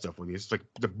do that stuff with you. It's like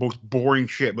the most boring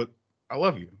shit, but I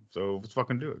love you, so let's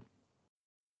fucking do it.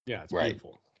 Yeah, it's Right.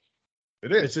 beautiful.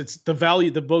 It is. It's the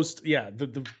value, the most,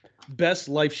 the best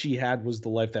life she had was the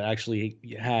life that actually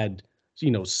had,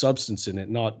 substance in it,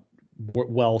 not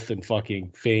wealth and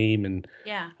fucking fame. And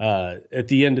Yeah. at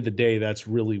the end of the day, that's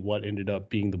really what ended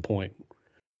up being the point.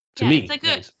 To me,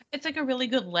 it's like a really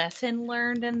good lesson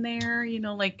learned in there. You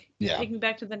know, like taking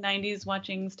back to the 90s,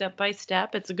 watching Step by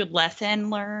Step. It's a good lesson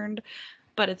learned,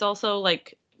 but it's also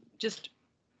like just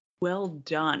well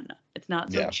done. It's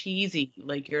not so cheesy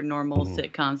like your normal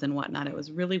sitcoms and whatnot. It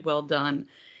was really well done.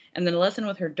 And then a lesson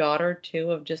with her daughter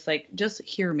too of just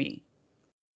hear me.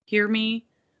 Hear me.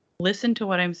 Listen to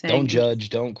what I'm saying. Don't judge,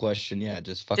 don't question. Yeah,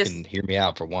 just fucking hear me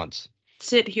out for once.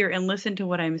 Sit here and listen to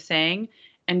what I'm saying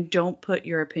and don't put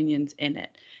your opinions in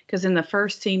it. Because in the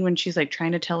first scene when she's like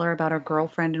trying to tell her about her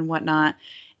girlfriend and whatnot,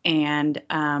 and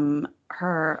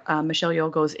her Michelle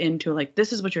Yeoh goes into like,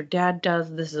 this is what your dad does,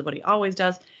 this is what he always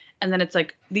does. And then it's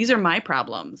like, these are my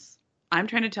problems. I'm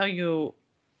trying to tell you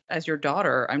as your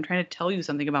daughter, I'm trying to tell you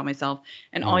something about myself,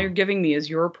 and all you're giving me is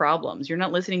your problems. You're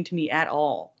not listening to me at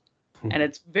all. And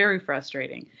it's very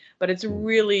frustrating. But it's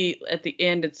really, at the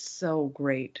end, it's so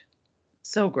great.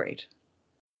 So great.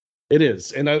 It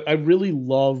is. And I really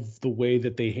love the way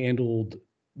that they handled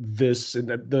this and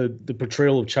the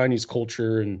portrayal of Chinese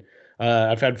culture. And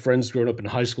I've had friends growing up in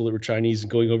high school that were Chinese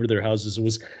and going over to their houses. It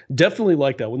was definitely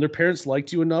like that. When their parents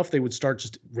liked you enough, they would start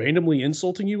just randomly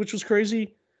insulting you, which was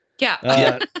crazy.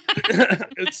 Yeah.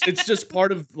 It's just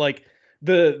part of like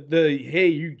the hey,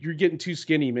 you're getting too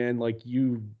skinny, man. Like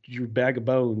you're a bag of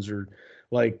bones, or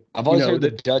like I've always heard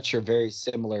the Dutch are very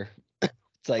similar.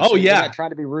 It's like, they're not trying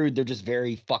to be rude. They're just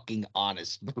very fucking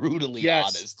honest, brutally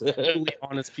honest. Brutally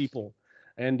honest people.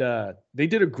 And they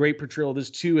did a great portrayal of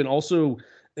this too. And also,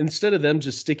 instead of them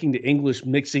just sticking to English,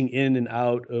 mixing in and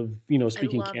out of,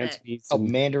 speaking Cantonese.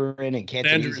 Mandarin and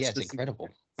Cantonese. Yeah, it's incredible.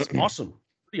 It's awesome.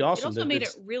 Pretty awesome. It also made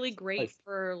it really great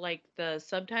for like the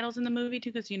subtitles in the movie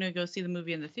too, because go see the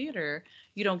movie in the theater,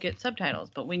 you don't get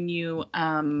subtitles. But when you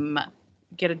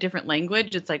get a different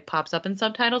language, it's like pops up in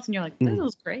subtitles, and you're like, this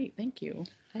is great. Thank you.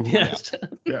 Yes.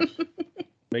 Yeah.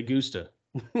 Me gusta.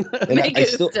 Me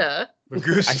gusta.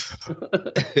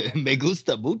 Me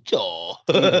gusta mucho.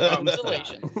 So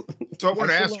I want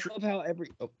to ask.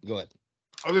 Go ahead.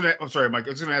 I'm sorry, Mike.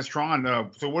 I was going to ask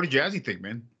Tron. So what did Jazzy think,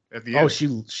 man? At the end.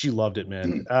 Oh, she loved it,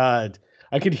 man.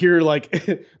 I could hear like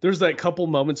there's that couple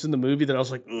moments in the movie that I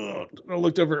was like, ugh. I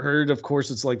looked over at her, and of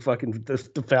course it's like fucking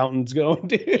the fountain's going.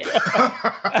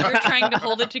 You're trying to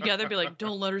hold it together, be like,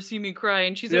 don't let her see me cry,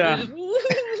 and she's over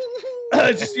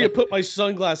I just need to put my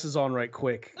sunglasses on right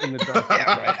quick in the dark.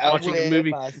 Watching the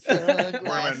movie.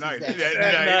 At night.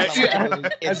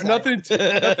 Has nothing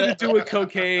to do with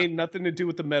cocaine, nothing to do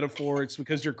with the metaphor. It's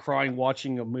because you're crying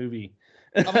watching a movie.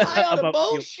 I'm high on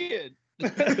emotion.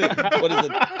 What is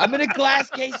it? I'm in a glass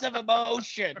case of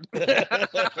emotion.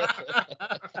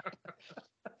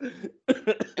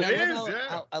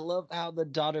 I love how the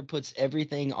daughter puts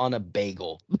everything on a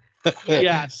bagel.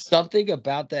 Yes. Something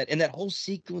about that. And that whole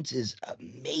sequence is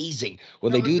amazing.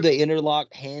 When they do the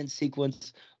interlock hand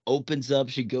sequence, opens up,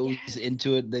 she goes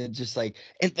into it, then just like,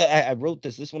 and I wrote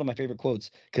this is one of my favorite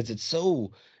quotes because it's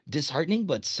so disheartening,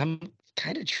 but some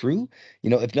kind of true.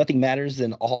 If nothing matters,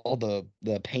 then all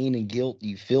the pain and guilt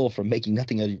you feel from making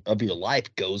nothing of your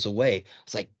life goes away.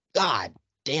 It's like, God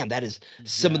damn, that is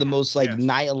some of the most like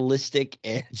nihilistic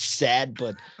and sad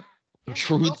but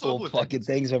truthful fucking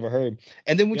things I've ever heard.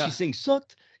 And then when she sings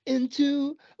sucked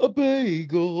into a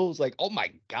bagel, it's like, oh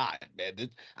my God, man,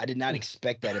 I did not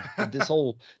expect that.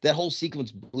 That whole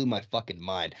sequence blew my fucking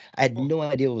mind. I had no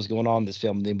idea what was going on in this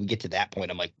film. And then we get to that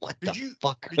point, I'm like, what the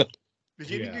fuck?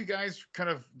 Did any of you guys kind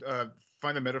of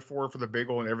find the metaphor for the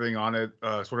bagel and everything on it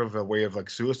sort of a way of like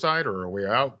suicide or a way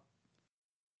out?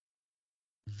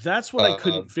 That's what I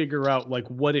couldn't figure out, like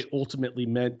what it ultimately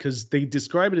meant, because they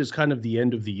describe it as kind of the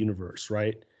end of the universe,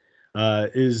 right?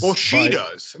 She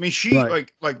does. I mean, she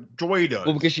like Joy does.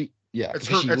 Well, because she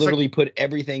literally put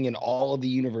everything in all of the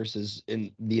universes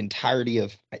in the entirety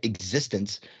of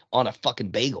existence on a fucking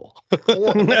bagel.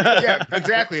 Yeah,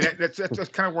 exactly. That's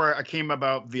kind of where I came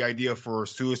about the idea for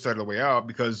suicide or the way out,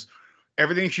 because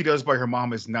everything she does by her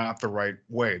mom is not the right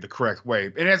way, the correct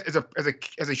way. And as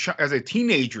a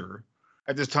teenager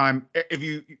at this time, if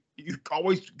you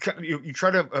always you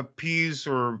try to appease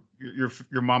or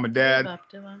your mom and dad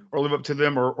live up to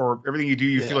them or everything you do,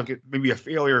 you feel like it may be a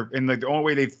failure, and like the only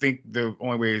way they think the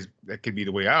only way that could be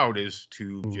the way out is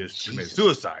to just commit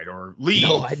suicide or leave.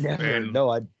 No, I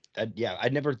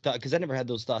never thought, because I never had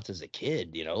those thoughts as a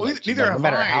kid, Well, no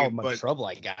matter how much trouble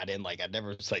I got in, like I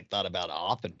never like thought about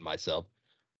offing myself.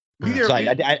 So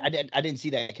I didn't see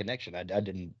that connection. I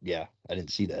didn't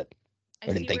see that. I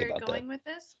didn't think about that. I see where you're going with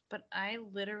this, but I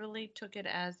literally took it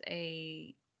as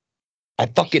I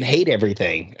fucking hate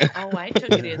everything. Oh, I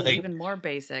took it as even more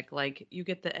basic. Like, you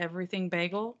get the everything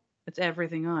bagel, It's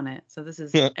everything on it. So this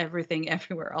is everything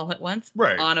everywhere all at once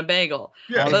Right. on a bagel.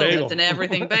 Yeah. On a Boom, bagel. it's an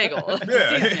everything bagel.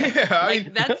 Yeah.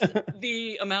 Like, that's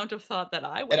the amount of thought that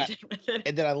I went in with it.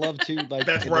 And then I love too, like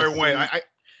That's in where I the went. scene-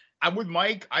 I'm with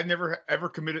Mike. I never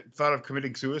ever thought of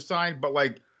committing suicide, but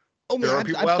like, Oh man, there are I've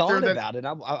people out there thought that- about it.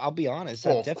 I'll be honest.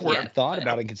 Well, I've of definitely course. thought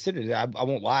about it and considered it. I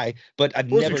won't lie, but I've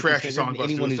Those are never trashy considered songs about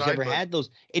anyone who's suicide, ever but- had those.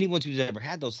 Anyone who's ever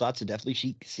had those thoughts to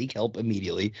definitely seek help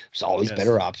immediately. There's always Yes.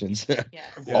 better options. Yes,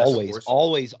 of always, course.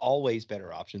 always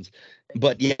better options.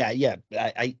 But yeah. I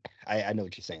know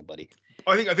what you're saying, buddy.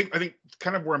 I think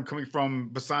kind of where I'm coming from.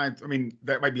 Besides, I mean,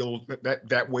 that might be a little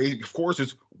that way. Of course,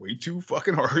 is way too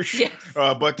fucking harsh. Yes.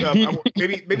 But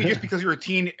maybe just because you're a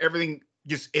teen, everything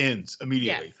just ends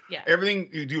immediately. Yes. Everything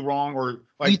you do wrong, or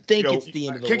like You think know, it's the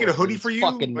end of the can't get a world, hoodie it's for you.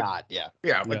 fucking but- not. Yeah.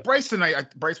 Yeah, like Yeah. Bryce tonight.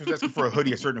 Bryce was asking for a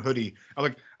hoodie, a certain hoodie. I'm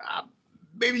like,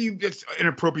 maybe it's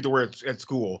inappropriate to wear it at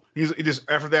school. He just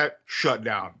after that shut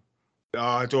down.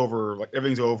 It's over. Like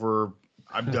everything's over.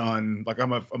 I'm done. Like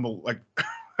I'm a like.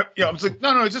 Yeah, I'm just like,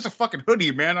 no, it's just a fucking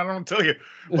hoodie, man. I don't tell you.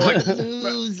 But like,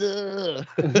 Loser.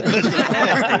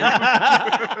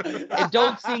 And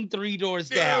don't sing Three Doors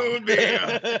Down. Dude,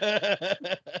 man.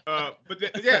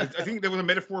 Yeah, I think there was a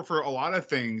metaphor for a lot of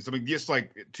things. I mean, just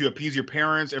like to appease your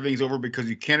parents, everything's over because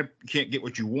you can't get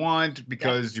what you want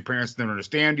because your parents don't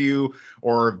understand you,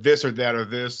 or this or that or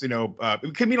this. You know,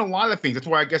 it can mean a lot of things. That's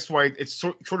why I guess why it's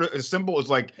sort of a symbol is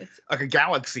like a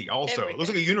galaxy. Also, it looks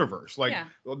like a universe. Like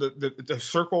the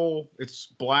circle, it's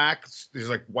black. There's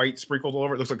like white sprinkled all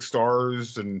over. It looks like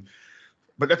stars and.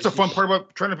 But that's the fun part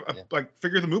about trying to like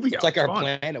figure the movie out. It's like our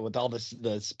fun. planet with all the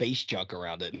space junk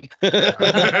around it.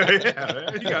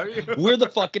 Yeah. We're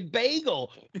the fucking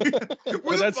bagel. We're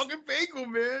the fucking bagel,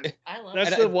 man. I love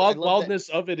That's it. the I love that. wildness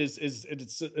of it is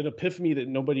it's an epiphany that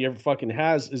nobody ever fucking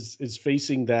has is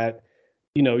facing that,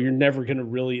 you know, you're never gonna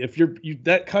really, if you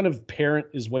that kind of parent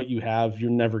is what you have,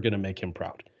 you're never gonna make him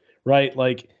proud, right?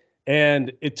 Like,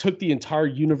 and it took the entire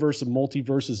universe of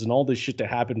multiverses and all this shit to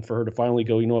happen for her to finally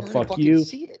go, you know what, fuck you.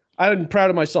 I'm proud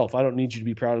of myself. I don't need you to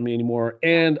be proud of me anymore.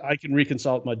 And I can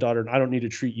reconcile with my daughter, and I don't need to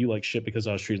treat you like shit because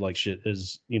I was treated like shit.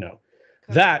 Is, you know,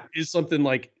 that is something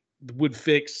like would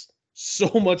fix so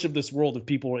much of this world if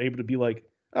people were able to be like,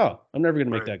 oh, I'm never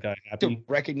gonna make that guy happy. To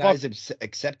recognize it,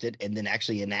 accept it, and then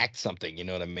actually enact something. You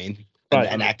know what I mean?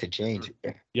 Right. Enact a change.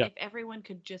 Yeah. If everyone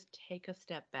could just take a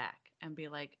step back and be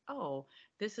like, oh,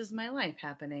 this is my life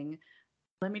happening.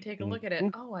 Let me take a look at it.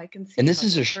 Oh, I can see. And this how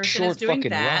is a person short is doing fucking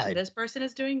that, ride. and this person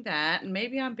is doing that, and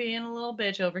maybe I'm being a little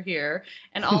bitch over here,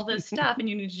 and all this stuff. And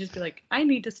you need to just be like, I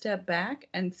need to step back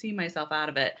and see myself out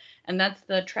of it. And that's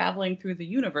the traveling through the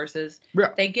universes. Yeah.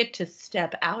 They get to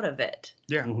step out of it.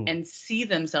 Yeah. And see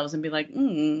themselves and be like,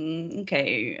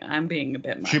 okay, I'm being a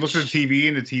bit much. She looks at the TV,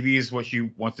 and the TV is what she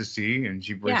wants to see, and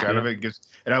she breaks Yeah. out of it. And gives,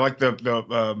 and I like I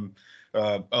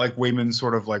like Wayman's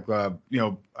sort of like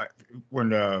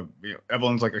when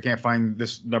Evelyn's like, I can't find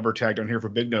this number tag down here for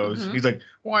Big Nose. Mhm. He's like,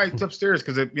 why? It's upstairs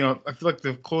because I feel like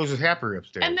the clothes is happier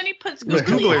upstairs. And then he puts There's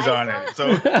googly googlies on it,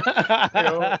 so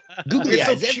Googly it's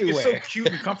so eyes cute, it's so everywhere. cute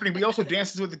and comforting. But he also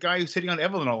dances with the guy who's hitting on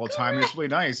Evelyn all the time, and it's really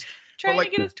nice. Trying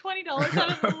like- to get his $20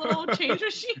 out of the little change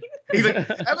machine. He's like,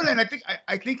 Evelyn, I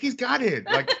think he's got it.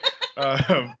 Like,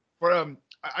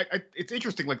 it's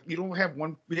interesting. Like, you don't have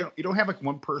like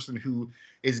one person who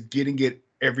is getting it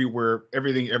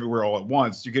everything everywhere all at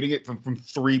once. You're getting it from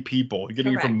three people. You're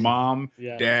getting it from Correct. mom,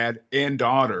 Yeah. dad, and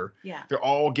daughter. Yeah. They're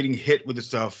all getting hit with the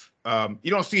stuff. You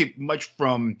don't see it much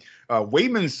from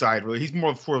Wayman's side, really. He's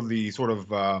more for the sort of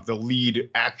the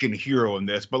lead action hero in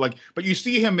this, but you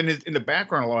see him in the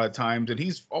background a lot of times, and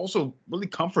he's also really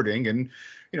comforting and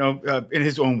in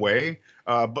his own way.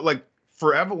 But like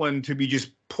for Evelyn to be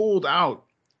just pulled out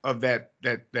of that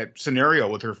scenario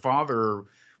with her father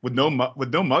with no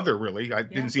mother, really. I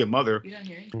didn't see a mother. You don't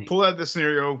hear anything. Pull out of the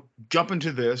scenario, jump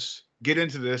into this, get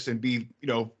into this, and be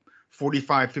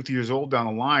 45, 50 years old down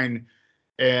the line,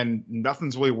 and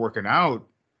nothing's really working out,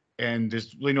 and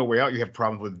there's really no way out. You have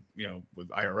problems with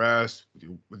IRS,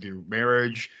 with your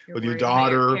marriage, You're with your worried about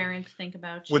daughter, your parents think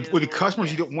about you. with the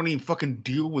customers you don't want to even fucking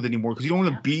deal with anymore because you don't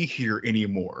want to be here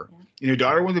anymore. And your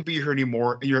daughter wants to be here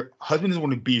anymore, and your husband doesn't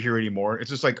want to be here anymore. It's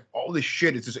just like all this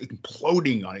shit. It's just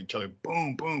imploding on each other.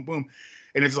 Boom, boom, boom,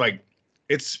 and it's like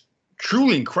it's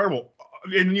truly incredible.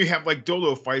 And then you have like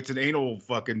dildo fights and anal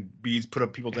fucking beads put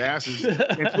up people's asses,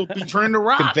 and people be turning to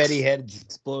rocks. Confetti heads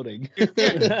exploding.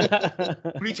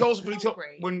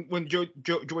 When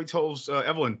Joey tells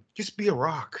Evelyn, just be a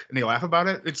rock, and they laugh about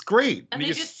it. It's great. And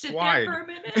you they just sit there for a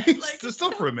minute. Like, Just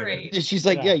still for a minute. She's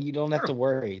like, yeah, you don't have to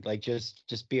worry. Like,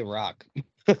 just be a rock.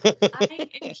 I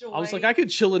enjoy. I was like, I could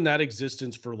chill in that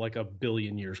existence for like 1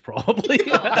 billion years, probably.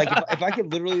 Like if I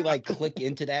could literally like click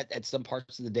into that at some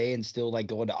parts of the day and still like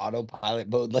go into autopilot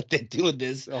mode like they're doing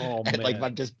this, and like if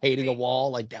I'm just painting a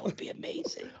wall, like that would be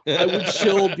amazing. I would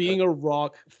chill being a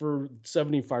rock for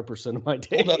 75% of my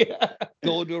day.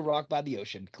 Go into a rock by the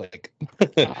ocean. Click.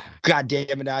 God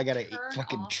damn it! Now I gotta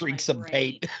fucking drink some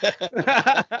paint.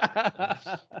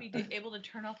 Be able to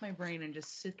turn off my brain and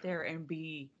just sit there and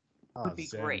be would be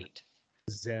Zen. great.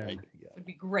 Zen. Yeah. Would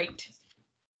be great.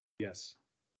 Yes.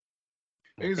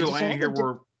 There's a line here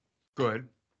where. Good.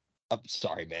 I'm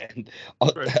sorry, man.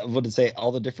 I want to say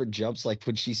all the different jumps, like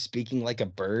when she's speaking like a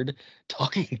bird,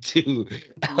 talking to.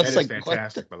 I was like,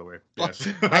 fantastic, by the way. Yes.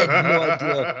 I had no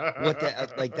idea what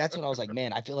that. Like that's when I was like,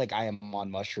 man, I feel like I am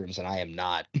on mushrooms and I am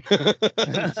not.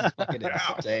 This is fucking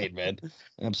insane, man.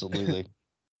 Absolutely.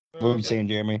 What were you saying,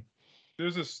 Jeremy?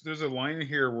 There's a line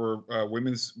here where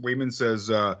Wayman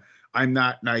says, "I'm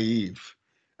not naive,"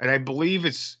 and I believe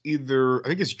it's I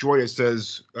think it's Joy that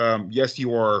says, "Yes,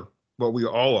 you are what we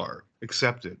all are.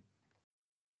 Accept it."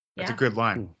 That's a good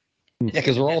line. Yeah,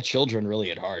 because we're all children,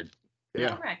 really, at heart.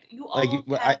 Yeah. Correct. You all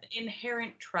have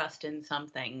inherent trust in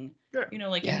something. Yeah. You know,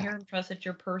 like inherent trust that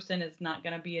your person is not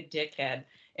going to be a dickhead.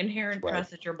 Inherent Right.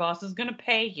 trust that your boss is going to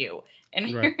pay you.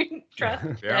 Inherent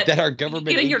trust That our government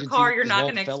when you get in your car, agencies you're not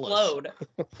won't going to fail us.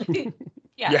 explode.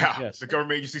 Yeah. Yeah. The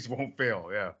government agencies won't fail.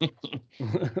 Yeah.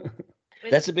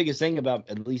 That's the biggest thing about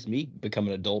at least me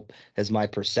becoming an adult, as my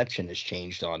perception has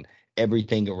changed on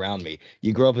everything around me.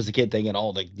 You grow up as a kid thinking,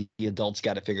 oh, the adults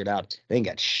got it figured out. They ain't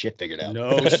got shit figured out.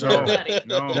 No, sir.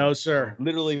 No, sir.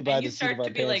 Literally by you the seat of start our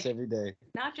to be pants like, every day.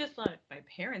 Not just like my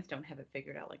parents don't have it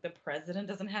figured out. Like the president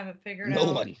doesn't have it figured No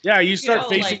out. one. Yeah, you start know,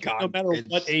 facing like- no matter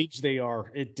what age they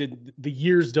are. The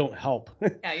years don't help.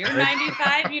 Yeah, you're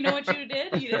 95. You know what you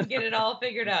did? You didn't get it all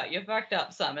figured out. You fucked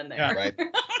up some in there. Yeah, right.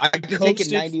 I could take a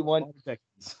Coasted 91.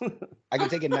 I could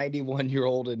take a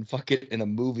 91-year-old and fuck it in a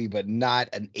movie, but not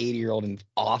an 80-year-old in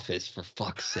Office, for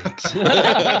fuck's sakes.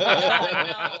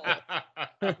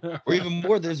 Or even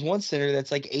more. There's one senator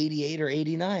that's like 88 or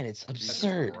 89. It's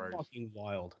absurd. Fucking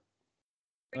wild.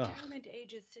 Retirement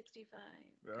age is 65.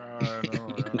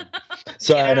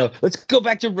 So I know. Let's go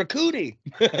back to Rakuni.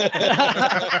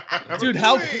 Dude,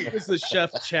 how big was the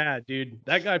chef Chad, dude?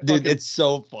 That guy fucking, Dude, it's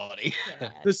so funny.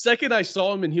 the second I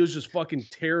saw him and he was just fucking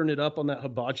tearing it up on that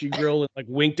hibachi grill and like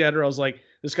winked at her, I was like,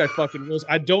 this guy fucking knows.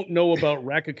 I don't know about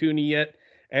Rakakuni yet.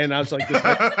 And I was like,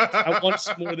 I want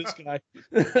some more of this guy.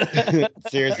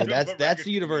 Seriously, that's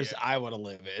the universe I want to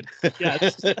live in.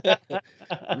 Yes.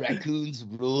 Raccoons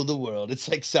rule the world. It's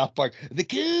like South Park. The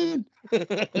coon. I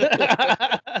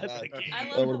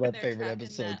One love of how my they're favorite trapped in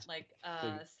episodes. that, like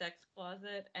sex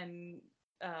closet and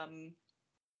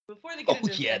before they get into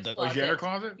the sex closet. Jenner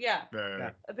closet? Yeah.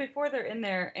 Yeah. Before they're in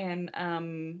there, and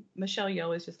Michelle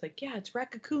Yeoh is just like, yeah, it's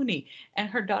Ratatouille, and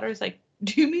her daughter's like,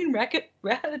 do you mean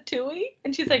Ratatouille?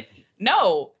 And she's like,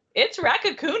 no, it's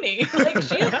Ratatouille.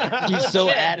 Like She's so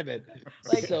legit. adamant.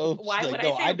 Like, So why she's would like,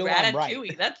 no, I say know I'm right.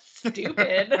 Ratatouille? That's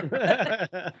stupid.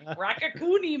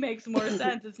 Ratatouille makes more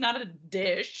sense. It's not a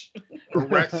dish. Or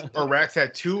rat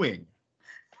tattooing.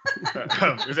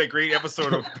 There's a great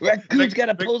episode of Raccoon's got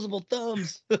opposable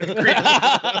thumbs.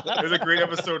 There's a great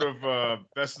episode of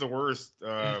Best of the Worst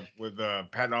with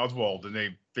Patton Oswalt, and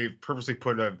they purposely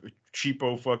put a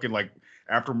cheapo fucking like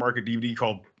aftermarket DVD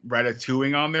called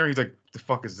Ratatouille on there. He's like, the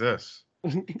fuck is this?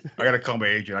 I gotta call my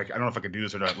agent. I don't know if I can do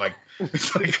this or not. Like,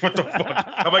 it's like, what the fuck?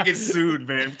 How am I get sued,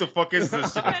 man? What the fuck is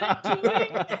this? Sorry,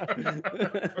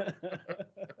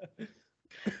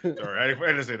 I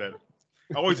had to say that.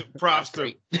 Always props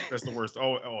to That's the Worst.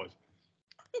 Always.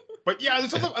 But yeah, I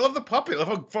love the puppet. I love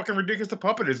how fucking ridiculous the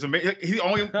puppet is. He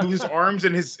only moves his arms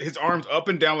and his arms up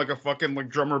and down like a fucking like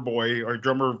drummer boy or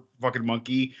drummer fucking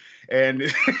monkey, and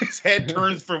his head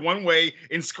turns for one way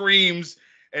and screams,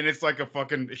 and it's like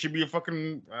it should be a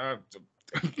fucking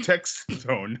text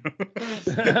tone.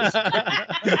 It's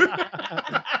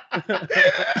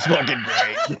fucking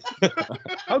great.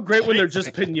 How great when they're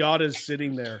just pinatas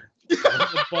sitting there.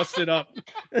 Busted up.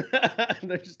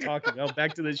 They're just talking. Oh,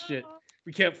 back to this shit.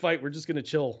 We can't fight. We're just gonna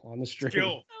chill on the stream.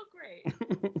 Chill. So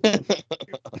great.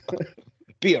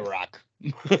 Be a rock.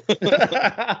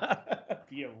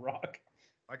 Be a rock.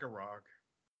 Like a rock.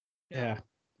 Yeah.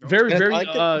 Very, very I like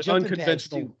the jumping pads,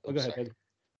 unconventional. too. Oh, go ahead, Sorry. buddy.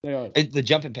 Yeah. The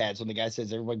jumping pads, when the guy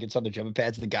says everyone gets on the jumping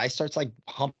pads, the guy starts like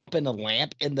humping a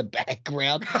lamp in the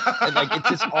background, and like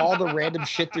it's just all the random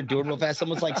shit they're doing real fast.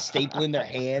 Someone's like stapling their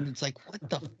hand. It's like, what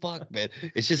the fuck, man?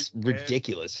 It's just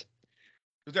ridiculous.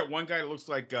 There's that one guy that looks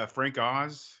like Frank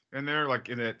Oz in there, like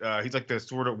in it. He's like the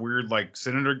sort of weird like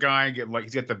senator guy.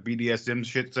 He's got the BDSM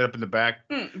shit set up in the back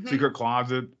secret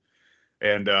closet,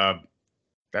 and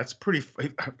that's pretty.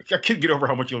 I can't get over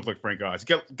how much he looks like Frank Oz.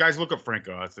 Guys, look up Frank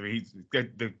Oz. I mean, he's got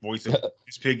the voice of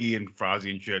Piggy and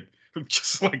Fozzie and shit,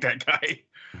 just like that guy.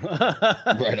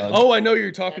 Right on. Oh, I know who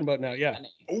you're talking about now. Yeah.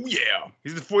 Oh yeah,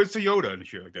 he's the voice of Yoda and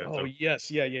shit like that. Oh so.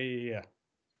 yes, yeah.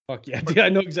 Fuck yeah, I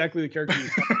know exactly the character.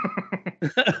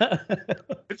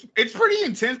 It's pretty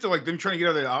intense to like them trying to get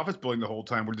out of the office building the whole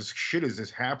time, where this shit is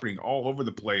just happening all over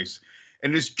the place,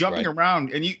 and it's jumping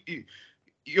around. And you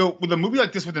know, with a movie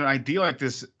like this, with an idea like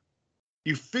this,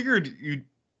 you figured you'd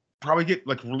probably get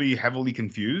like really heavily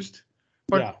confused,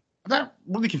 but I'm not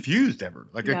really confused ever.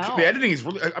 Like the editing is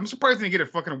really. I'm surprised they didn't get a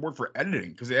fucking award for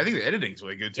editing, because I think the editing's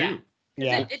really good too.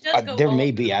 Yeah, it does go there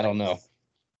may be. I don't know.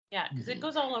 Yeah, because it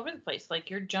goes all over the place. Like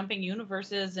you're jumping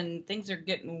universes and things are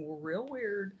getting real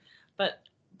weird. But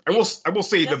I will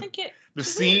say the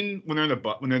scene when they're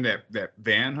in that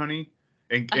van, honey,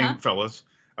 and fellas,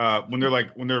 when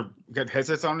they're got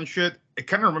headsets on and shit, it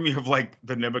kind of reminds me of like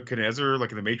the Nebuchadnezzar,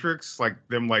 like in the Matrix, like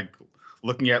them like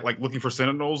looking for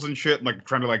sentinels and shit, and, like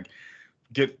trying to like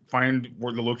find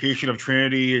where the location of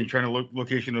Trinity and trying to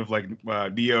location of like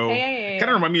Neo. Kind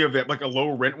of remind me of that, like a low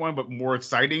rent one, but more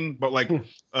exciting. But like,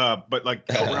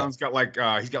 Brown's got like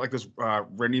he's got like this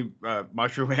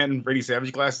Macho Man Randy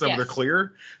Savage glasses that they're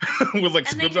clear with like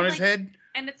squibs on his head.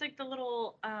 And it's like the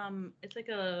little it's like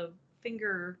a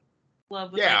finger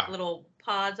glove with like little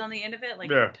pods on the end of it,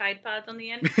 like Tide Pods on the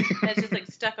end. That's just like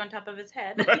stuck on top of his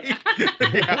head. Right?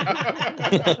 Like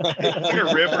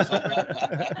a rib or something.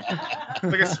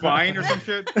 Like a spine or some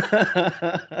shit.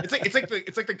 It's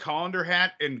like the colander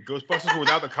hat in Ghostbusters but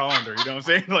without the colander. You know what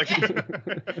I'm saying? Like that's a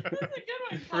good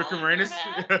one. Rick Moranis.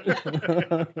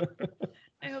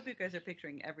 I hope you guys are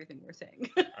picturing everything we're saying.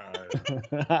 You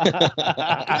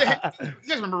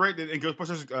guys remember, right? In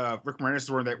Ghostbusters, Rick Moranis is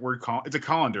wearing that word. It's a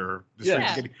colander. He's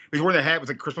wearing that hat with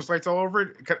like Christmas lights all over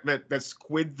it. That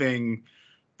squid thing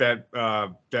that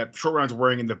Short Round's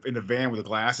wearing in the van with the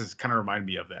glasses kind of remind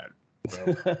me of that.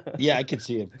 So. Yeah, I could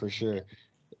see it for sure.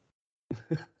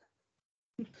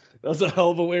 That's a hell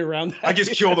of a way around. I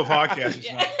just killed the podcast.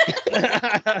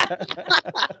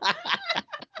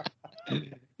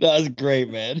 That was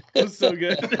great, man. That was so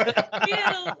good. We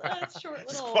had a short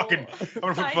little. I'm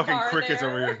gonna put fucking crickets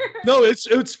over here. No,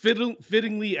 it's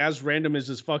fittingly as random as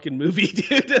this fucking movie,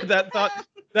 dude.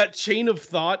 That chain of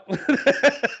thought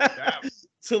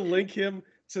to link him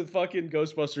to fucking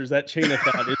Ghostbusters. That chain of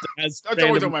thought. It's that's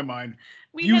always on my mind.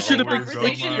 You should have been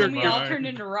clicking, and we all turned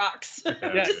into rocks.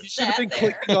 Yeah, you should have been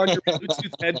clicking on your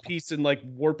Bluetooth headpiece and like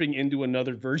warping into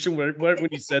another version when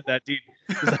you said that, dude.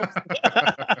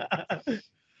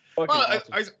 Well,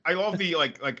 I love the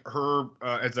like her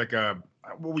as like a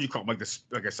what would you call it?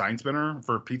 Like a sign spinner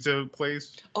for a pizza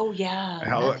place. Oh yeah,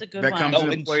 that's a good one. Comes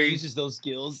into play. She uses those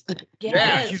skills.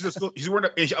 Yeah, she's wearing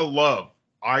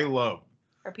I love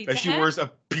her pizza that she hat? wears a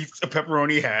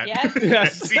pepperoni hat.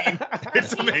 Yes.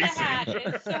 It's amazing. Pizza hat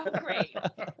is so great.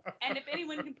 And if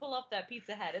anyone can pull off that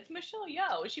pizza hat, it's Michelle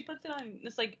Yeoh. She puts it on.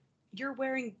 It's like you're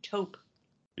wearing taupe.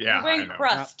 Yeah, you're wearing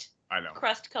crust. I know.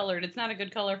 Crust colored. It's not a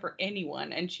good color for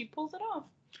anyone, and she pulls it off.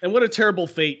 And what a terrible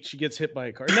fate. She gets hit by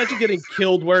a car. Imagine getting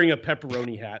killed wearing a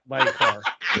pepperoni hat by a car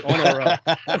on her own.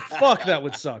 Fuck, that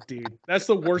would suck, dude. That's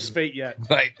the worst fate yet.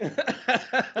 Right.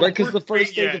 Right, because the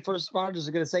first thing the first responders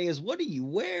are going to say is, what are you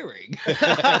wearing?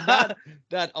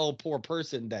 Not, oh, poor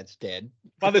person that's dead.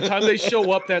 By the time they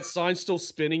show up, that sign's still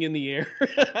spinning in the air.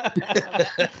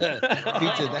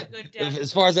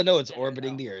 As far as I know, it's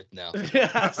orbiting the Earth now.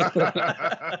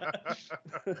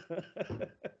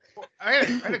 I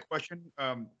had a question.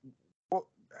 Well,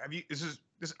 have you?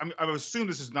 I would assume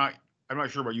this is not. I'm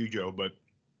not sure about you, Joe, but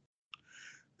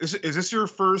is this your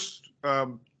first?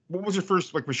 What was your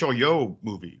first like Michelle Yeoh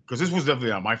movie? Because this was definitely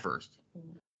not my first.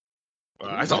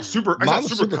 I saw Super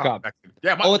Cop.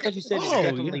 Yeah. I thought you said it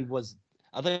definitely was.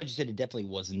 I thought you said it definitely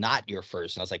was not your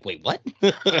first, and I was like, wait, what?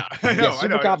 I know.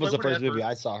 Super Cop was the first movie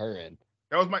I saw her in.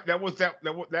 That was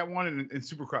that one in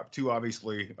Super Cop 2,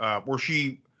 obviously, where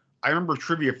she. I remember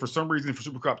trivia for some reason for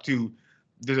Super Cop 2.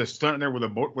 There's a stunt in there with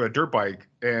a dirt bike,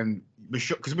 and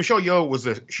Michelle Yeoh was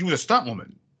a stunt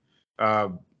woman.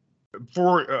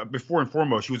 Before and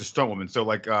foremost, she was a stunt woman. So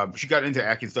like she got into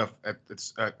acting stuff at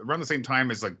around the same time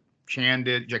as like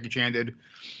Jackie Chan did.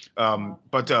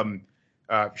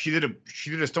 She did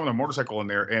a stunt on a motorcycle in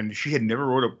there, and she had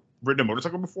never ridden a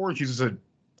motorcycle before, and she just said,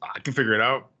 I can figure it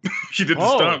out. She did the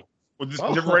stunt Well, just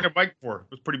never riding a bike before. It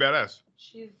was pretty badass.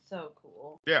 She's so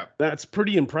cool. Yeah. That's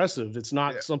pretty impressive. It's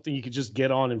not something you could just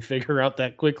get on and figure out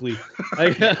that quickly.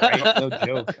 No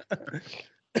joke.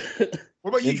 What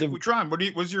about you, Tron?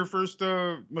 What's your first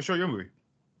Michelle Yeoh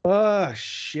movie?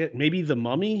 Shit. Maybe The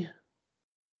Mummy?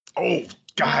 Oh,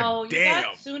 God No, you damn.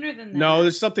 got sooner than that. No,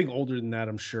 there's something older than that,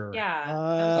 I'm sure.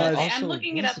 Yeah. I'm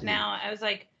looking it up now. I was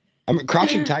like, I mean,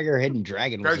 Crouching Tiger, Hidden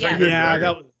Dragon was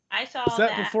I saw Was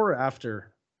that before or after?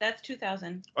 That's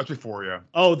 2000. That's before, yeah.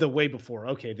 Oh, the way before.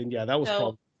 Okay, then that was So,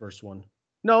 probably the first one.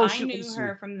 No, I knew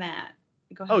her from that.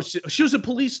 Go ahead. Oh, she was in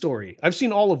Police Story. I've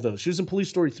seen all of those. She was in Police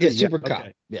Story 3. Yeah, Super Cop.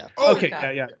 Okay. Yeah. Oh, okay.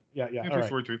 Super Yeah. Yeah, All Police right.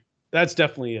 Story 2. That's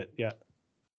definitely it. Yeah.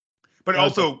 But That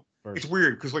was also, the it's first.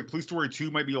 weird because like Police Story 2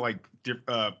 might be like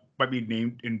might be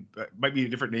named in might be a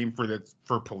different name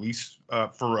for police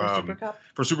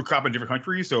for Super Cop in different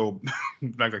countries. So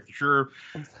not like sure,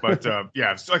 but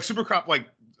yeah, it's like Super Cop, like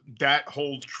that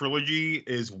whole trilogy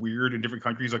is weird in different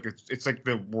countries. Like it's like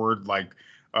the word like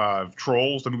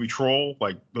Trolls, the movie Troll,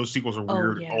 like those sequels are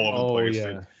weird all over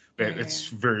the place. It's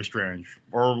very strange.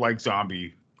 Or like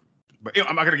Zombie. But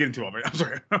I'm not gonna get into it. I'm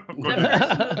sorry.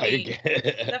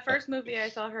 The first movie I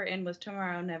saw her in was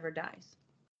Tomorrow Never Dies.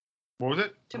 What was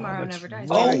it? Tomorrow Never Dies.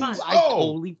 I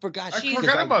totally forgot. I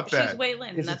forgot about that. She's Wei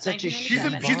Lin. That's such a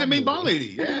 1997. She's the main Bond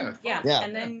lady. Yeah. Yeah.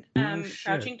 And then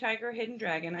Crouching Tiger, Hidden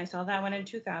Dragon. I saw that one in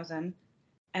 2000.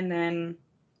 And then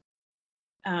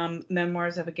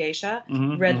Memoirs of a Geisha.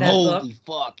 Read that book. Holy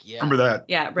fuck, yeah. Remember that?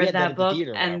 Yeah, read that book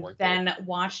theater when I and worked then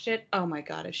watched it. Oh my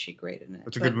God, is she great in it?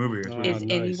 It's a good movie. Is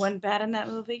anyone bad in that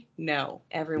movie? No,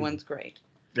 everyone's great.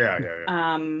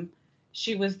 Yeah.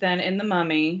 She was then in The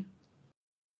Mummy.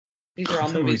 These are all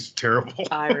That movies movie's terrible.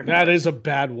 I remember. That is a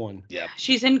bad one. Yeah.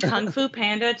 She's in Kung Fu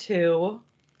Panda 2.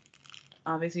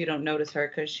 Obviously, you don't notice her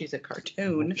because she's a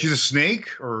cartoon. She's a snake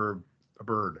or a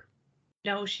bird?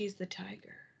 No, she's the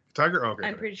tiger. Tiger? Okay.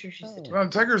 I'm pretty sure she's the tiger. Well,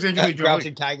 Tiger's Angelina Jolie.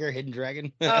 Crouching Tiger, Hidden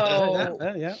Dragon. Oh.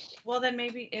 Yeah. Well, then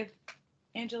maybe if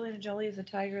Angelina Jolie is a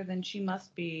tiger, then she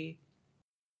must be.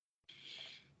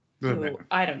 Doesn't Who? matter.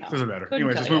 I don't know. Doesn't matter. Couldn't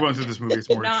Anyways, tell let's you. move on to this movie. It's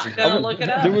more Not interesting. gonna look it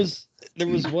up. There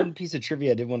was one piece of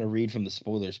trivia I did want to read from the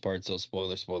spoilers part. So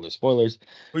spoilers.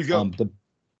 Please go.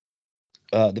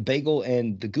 The bagel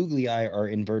and the googly eye are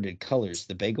inverted colors.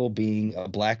 The bagel being a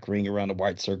black ring around a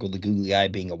white circle, the googly eye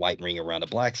being a white ring around a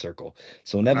black circle.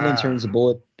 So when Evelyn turns the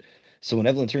bullet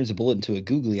into a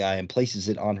googly eye and places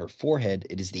it on her forehead,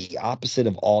 it is the opposite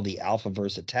of all the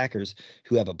Alphaverse attackers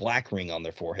who have a black ring on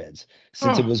their foreheads.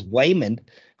 Since it was Wayman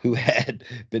who had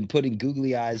been putting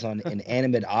googly eyes on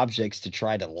inanimate objects to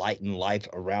try to lighten life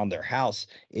around their house,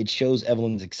 it shows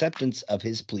Evelyn's acceptance of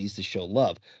his pleas to show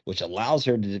love, which allows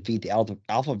her to defeat the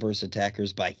Alphaverse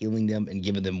attackers by healing them and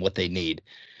giving them what they need.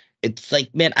 It's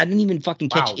like, man, I didn't even fucking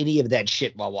catch any of that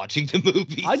shit while watching the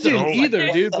movie. I didn't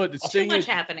either, dude. But it's Too much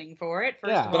happening for it.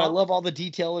 First of but I all. love all the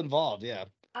detail involved. Yeah.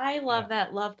 I love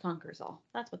that love conquers all.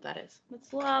 That's what that is.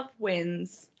 It's love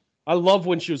wins. I love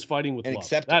when she was fighting with And love.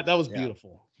 acceptance, That was yeah.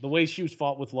 beautiful. The way she was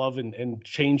fought with love and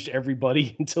changed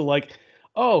everybody into like,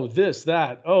 oh, this,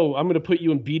 that. Oh, I'm gonna put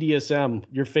you in BDSM,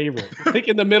 your favorite. Like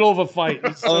in the middle of a fight.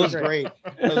 It's so That was great.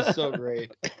 That was so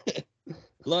great.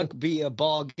 Luck be a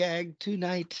ball gag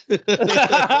tonight.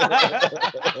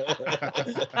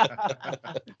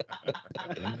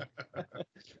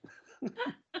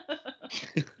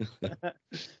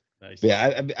 Nice.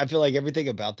 Yeah, I feel like everything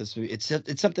about this movie, it's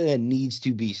something that needs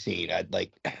to be seen.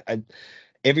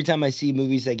 Every time I see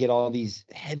movies that get all these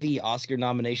heavy Oscar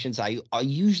nominations, I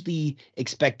usually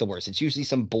expect the worst. It's usually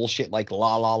some bullshit like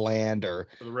La La Land or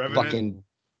The Revenant. fucking,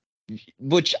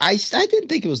 which I didn't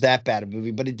think it was that bad a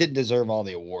movie, but it did deserve all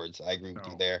the awards. I agree with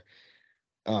you there.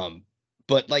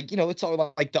 But like, it's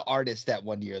all like The Artist that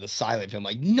one year, the silent film.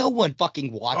 Like no one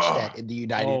fucking watched that in the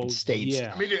United States,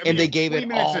 yeah. and they gave 20 it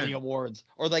minutes all in. the awards.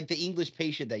 Or like The English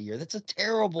Patient that year. That's a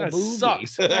terrible That movie.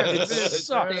 sucks. It It's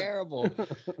sucks. terrible.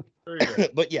 Very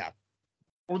good. But yeah,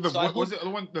 Or the So I what was hope- the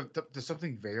other one? The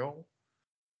Something Veil.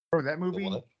 Remember that movie?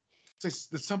 what? It's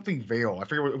the Something Veil. I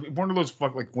forget one of those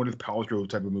like Gwyneth Paltrow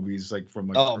type of movies, like from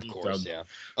like. Oh, of early course, 2000s. yeah.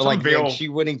 Some Like Veil. she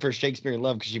winning for Shakespeare in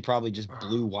Love because she probably just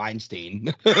blew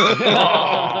Weinstein. Oh,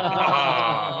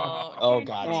 Oh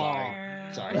God,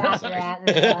 sorry.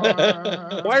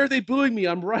 Why are they booing me?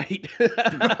 I'm right.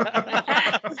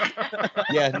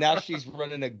 Yeah, now she's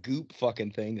running a Goop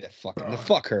fucking thing.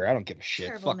 Fuck her. I don't give a shit.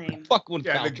 Terrible name. Fuck Gwyneth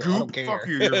Yeah, the Paltrow. I don't Goop. care. Fuck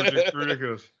you. You're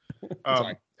ridiculous.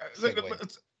 Sorry.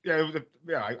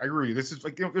 I agree with you. This is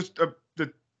like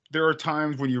there are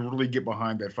times when you really get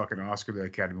behind that fucking Oscar, the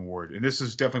Academy Award, and this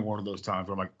is definitely one of those times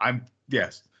where I'm like,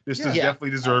 this Yeah.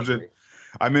 definitely deserves it.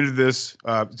 I'm into this.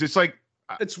 It's like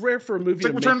It's rare for a movie It's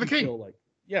like to Return make of the you King. feel like,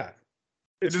 yeah,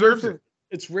 It deserves it.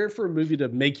 It's rare for a movie to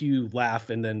make you laugh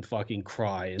and then fucking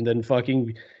cry and then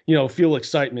fucking, feel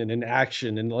excitement and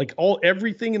action and like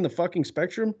everything in the fucking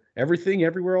spectrum, everything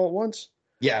everywhere all at once.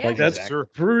 Yeah, like that's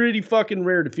pretty fucking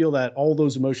rare to feel all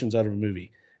those emotions out of a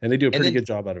movie, and they do a pretty good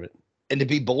job out of it. And to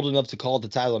be bold enough to call it the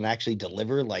title and actually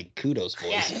deliver, like, kudos,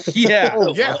 boys. Yeah.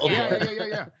 Yeah.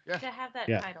 To have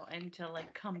that title and to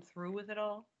like come through with it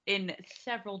all in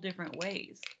several different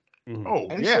ways. Oh,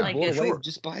 I'm yeah. so blown away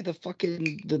just by the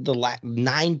fucking the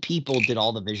 9 people did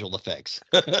all the visual effects.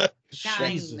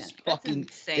 Jesus fucking!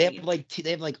 They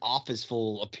have like office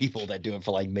full of people that do it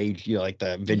for like major, like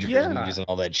the Avengers movies and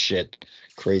all that shit.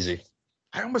 Crazy.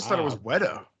 I almost thought it was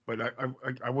Weta, but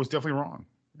I was definitely wrong.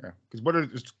 Yeah, because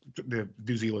Weta is the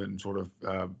New Zealand sort of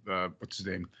what's his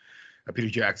name, Peter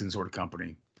Jackson sort of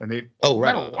company, and they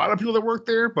not a lot of people that work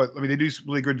there, but I mean they do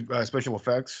really good special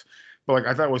effects. But like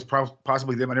I thought it was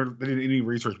possibly them. I never did any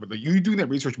research, but you doing that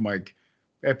research, Mike,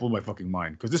 that blew my fucking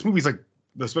mind. Because this movie's like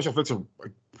the special effects are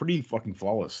like pretty fucking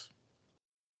flawless.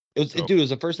 Dude, it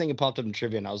was the first thing that popped up in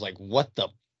trivia, and I was like, "What the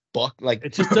fuck?" Like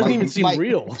it just doesn't even seem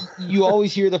real. You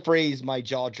always hear the phrase, "My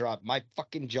jaw dropped." My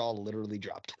fucking jaw literally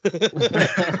dropped.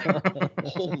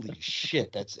 Holy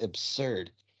shit, that's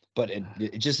absurd. But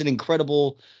it's just an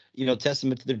incredible,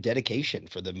 testament to their dedication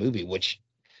for the movie, which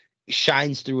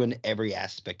shines through in every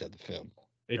aspect of the film.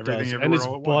 It does, and it's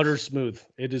butter smooth.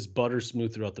 It is butter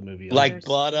smooth throughout the movie. Like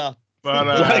butter.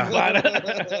 Like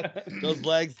butter. Those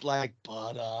legs like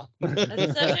butter.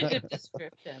 That's such a good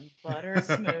description. Butter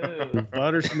smooth.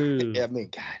 Butter smooth. Yeah, I mean,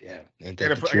 God, yeah. I'm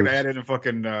gonna add in a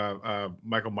fucking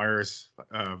Michael Myers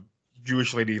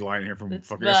Jewish lady line here from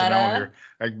fucking SNL here.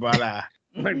 Like butter.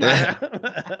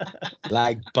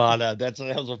 Like butter. That's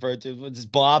what I was referring to. It's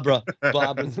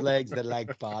Barbara's legs that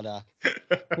like butter.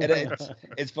 And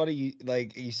it's funny,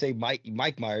 you say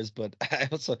Mike Myers, but I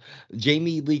also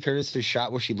Jamie Lee Curtis's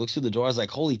shot where she looks through the door. I was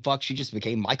like, holy fuck, she just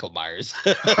became Michael Myers.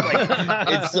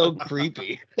 It's so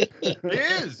creepy. It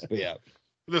is. Yeah.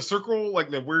 The circle, like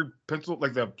the weird pencil,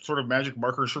 like the sort of magic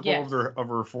marker circle of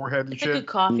her forehead and it's shit. Like a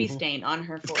coffee stain on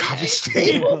her forehead. Coffee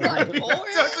stain.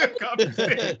 Coffee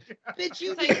stain. Bitch,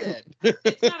 you did that.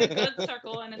 It's not a good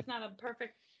circle, and it's not a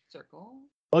perfect circle.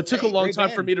 Well, it took a long time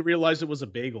for me to realize it was a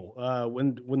bagel.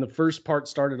 When the first part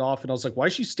started off, and I was like, "Why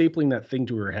is she stapling that thing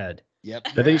to her head?" Yep.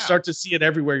 But then you start to see it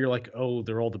everywhere. You're like, "Oh,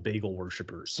 they're all the bagel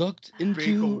worshippers." Sucked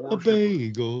into a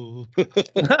bagel.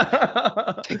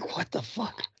 Like, what the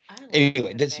fuck?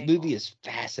 Anyway, this movie is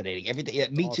fascinating.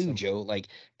 Everything, me too, Joe. Like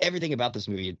everything about this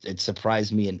movie, it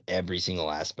surprised me in every single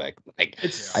aspect. Like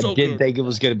I didn't think it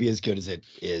was gonna be as good as it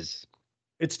is.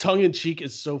 Its tongue in cheek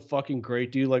is so fucking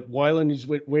great, dude. Like Waylon,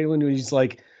 he's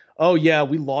like, "Oh yeah,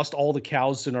 we lost all the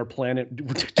cows in our planet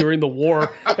during the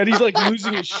war," and he's like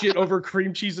losing his shit over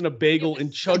cream cheese and a bagel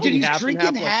and chugging he's half drinking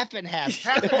and half. half and half.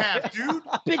 Half and half, dude.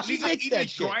 Bitch, He's you like mix eating that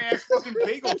shit. dry ass fucking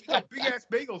bagels. He's a big ass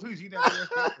bagel too. He's eating that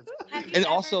big ass bagel. Have you And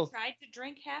ever also- tried to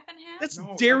drink half and half? That's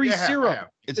No, dairy yeah, syrup. half.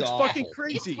 It's awful. fucking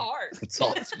crazy. It's hard. It's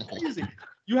all Crazy.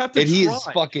 You have to And he try. is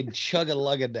fucking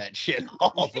chug-a-lugging that shit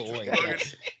all the way.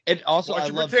 And also, Watch I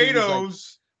your love too, he's like-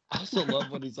 potatoes. I also love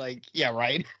when he's like, yeah,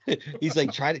 right. He's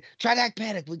like, try to act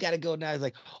panic. We gotta go now. He's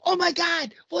like, oh my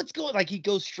god, what's going? Like he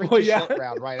goes straight to short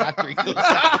round right after he goes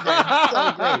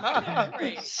out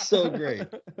there. So great.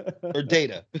 Or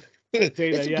Data. It's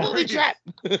a booby trap.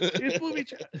 It's booby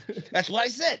trap. That's what I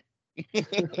said.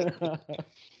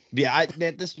 Yeah,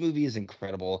 man, this movie is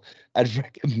incredible. I'd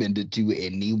recommend it to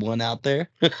anyone out there.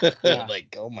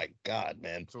 Like, oh my god,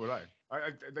 man. So would I.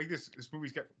 I think this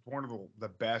movie's got one of the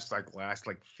best last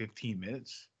 15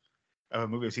 minutes of a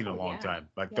movie I've seen in a long time.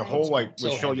 Like the whole with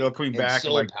Michelle Yeoh coming back,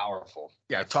 so and powerful.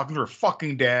 Yeah, talking to her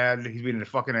fucking dad. He's being a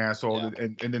fucking asshole,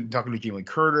 and then talking to Jamie Lee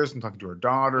Curtis and talking to her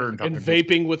daughter and talking And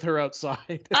vaping with her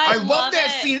outside. I love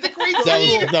that scene. It's a great That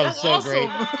scene. was so Awesome. great.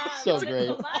 So What great.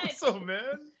 a life. Awesome, man.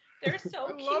 They're so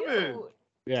I cute. love it.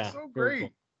 Yeah. So very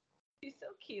great. She's so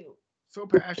cute. So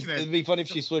passionate. It'd be funny if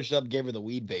she switched up and gave her the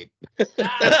weed vape.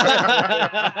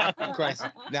 Christ,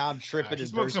 now I'm tripping She and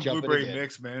smoked burst some jumping blueberry again.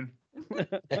 mix, man.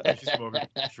 She's smoking.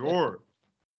 Sure.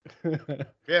 Yeah,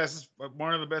 this is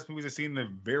one of the best movies I've seen in a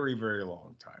very, very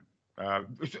long time. I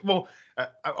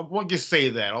won't just say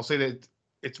that. I'll say that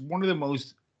it's one of the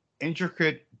most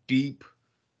intricate, deep,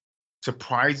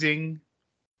 surprising,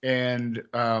 and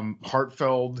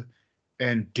heartfelt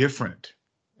and different,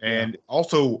 and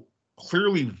also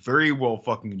clearly very well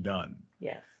fucking done.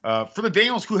 Yes. For the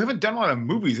Daniels, who haven't done a lot of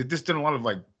movies, they've just done a lot of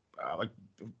like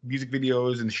music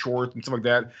videos and shorts and stuff like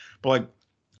that. But like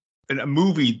in a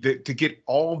movie to get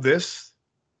all this,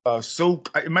 so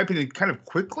in my opinion, kind of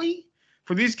quickly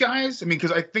for these guys. I mean,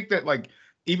 because I think that like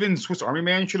even Swiss Army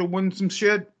Man should have won some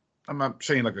shit. I'm not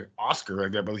saying like an Oscar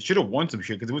like that, but he should have won some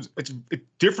shit because it's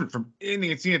different from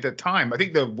anything I'd seen at that time. I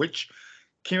think The Witch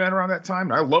came out around that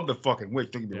time. And I love The fucking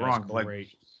Witch. Don't get me wrong, but like,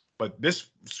 but this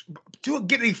to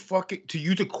get a fucking to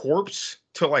use a corpse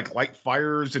to like light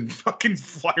fires and fucking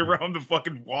fly around the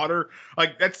fucking water,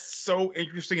 like that's so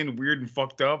interesting and weird and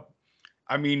fucked up.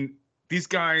 I mean, these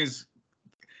guys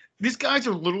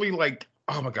are literally like,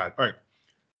 oh my god. All right,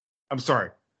 I'm sorry,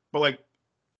 but like.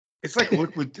 It's like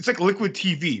liquid. It's like liquid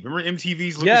TV. Remember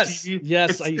MTV's liquid TV?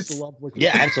 Yes, I used to love liquid.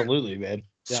 Yeah, absolutely, man.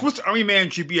 Swiss Army Man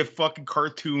should be a fucking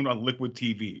cartoon on liquid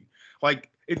TV.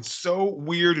 Like it's so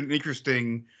weird and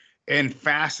interesting and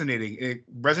fascinating.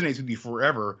 It resonates with you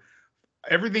forever.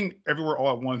 Everything, everywhere,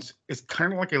 all at once is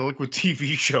kind of like a liquid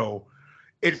TV show.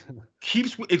 It's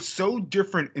so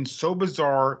different and so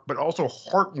bizarre, but also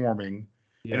heartwarming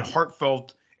and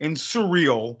heartfelt. And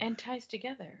surreal and ties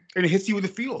together, and it hits you with the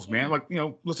feels, man. Like, you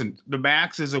know, listen, the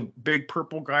Max is a big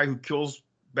purple guy who kills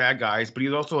bad guys, but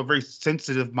he's also a very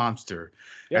sensitive monster.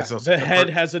 Yeah, the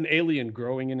head has an alien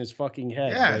growing in his fucking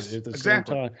head. Yes, at the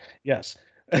exactly. same time. Yes,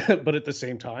 but at the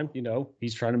same time, you know,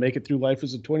 he's trying to make it through life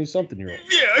as a 20-something-year-old.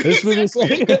 Yeah, this movie is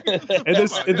like,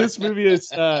 and this movie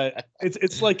is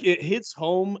it's like it hits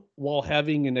home while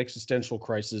having an existential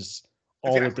crisis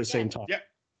all at the same time. Yeah,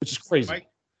 which is crazy. Mike,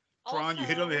 Tron, you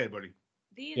hit it on the head, buddy.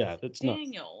 These that's nuts.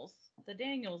 The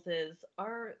Danielses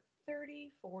are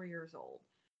 34 years old.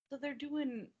 So they're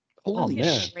doing holy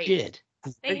great. shit.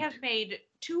 They have made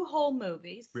 2 whole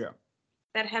movies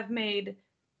that have made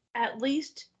at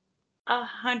least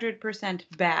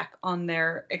 100% back on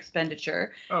their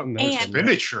expenditure. Oh, no and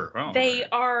expenditure. Oh, they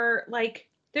are like,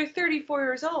 they're 34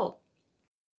 years old.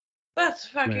 That's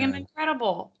fucking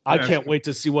incredible. I can't wait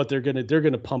to see what they're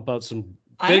gonna pump out some.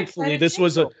 Thankfully, this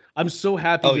was I'm so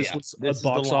happy this was a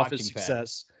box office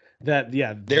success. That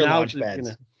they're launch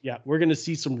pads. We're gonna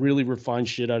see some really refined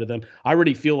shit out of them. I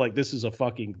already feel like this is a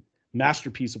fucking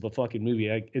masterpiece of a fucking movie.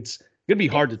 It's gonna be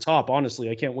hard to top,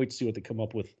 honestly. I can't wait to see what they come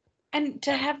up with. And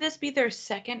to have this be their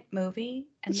second movie,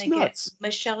 and It's they nuts. get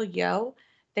Michelle Yeoh,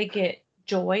 they get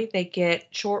Joy, they get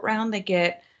Short Round, they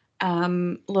get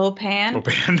Lo Pan.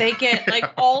 They get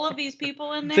like all of these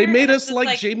people in there. They made and us it's like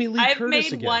just Jamie Lee I've Curtis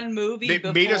made again. one movie They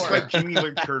before. made us like Jamie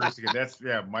Lee Curtis again. That's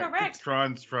Mike. Correct.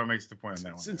 Tron makes the point on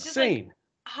that one. It's insane.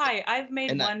 Hi, I've made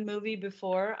And one movie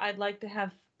before. I'd like to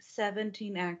have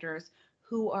 17 actors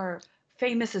who are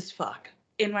famous as fuck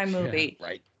in my movie.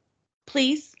 Right.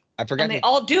 Please. I forgot. And they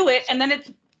all do it, and then it's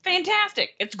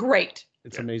fantastic. It's great.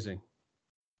 It's amazing.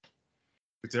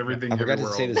 It's everything. I forgot to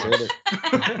say this earlier.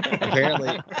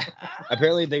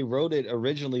 Apparently, they wrote it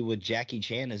originally with Jackie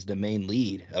Chan as the main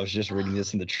lead. I was just reading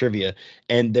this in the trivia,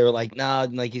 and they were like, "Nah,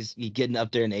 like he's getting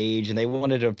up there in age," and they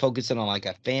wanted to focus in on like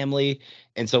a family.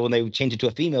 And so when they changed it to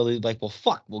a female, they're like, "Well,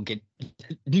 fuck, we'll get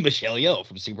Michelle Yeoh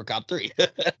from Super Cop 3."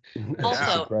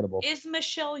 Also, incredible. is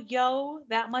Michelle Yeoh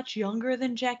that much younger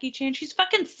than Jackie Chan? She's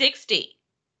fucking 60.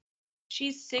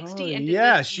 She's 60. and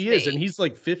Yeah, she is, and he's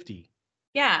like 50.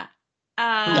 Yeah.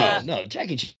 No,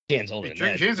 Jackie Chan's older than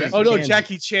that.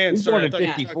 Jackie Chan. He's Sorry, more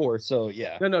than 54, so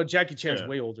yeah. No, Jackie Chan's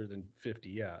way older than 50.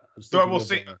 Yeah. So I will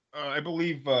say, I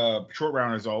believe Short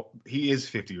Round is he is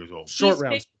 50 years old. Short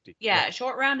Round. Yeah,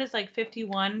 Short Round is like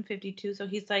 51, 52, so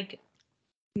he's like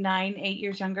 8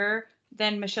 years younger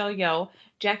than Michelle Yeoh.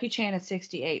 Jackie Chan is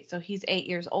 68, so he's 8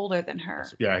 years older than her.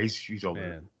 Yeah, he's older.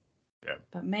 Man. Yeah.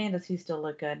 But man, does he still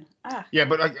look good? Yeah,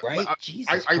 but Jesus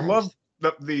I Christ. love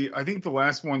I think the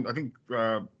last one. I think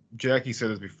Jackie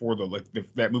said this before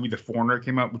that movie The Foreigner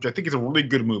came out, which I think is a really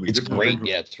good movie. It's great.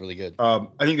 Yeah, it's really good. I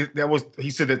think that was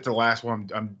he said that the last one.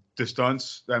 The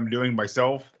stunts that I'm doing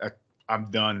myself. I'm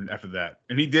done after that.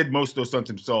 And he did most of those stunts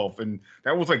himself, and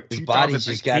that was like his body's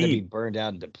just got to be burned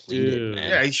out and depleted, man.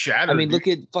 Yeah, he's shattered. I mean, look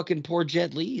at fucking poor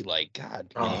Jet Li. Like,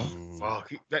 God. Oh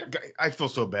fuck, that guy. I feel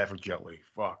so bad for Jet Li.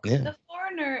 Fuck. Yeah. The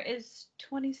Foreigner is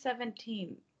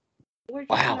 2017. We're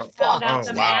just Wow, gonna fuck. found out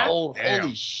the math.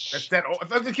 Holy shit. That's that old. I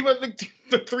thought it came out like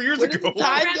 3 years Where did ago. the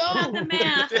time Found out go? the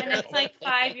math, and it's like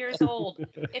 5 years old.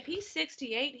 If he's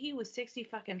 68, he was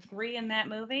 63 in that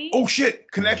movie. Oh shit!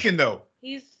 Connection though.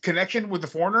 He's Connection with The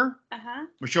Foreigner.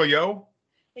 Michelle Yeoh.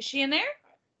 Is she in there?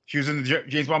 She was in the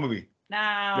James Bond movie.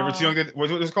 No. You ever seen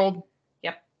what it's called?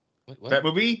 Yep. What? That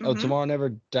movie? Oh, Tomorrow Never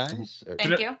Dies? Or-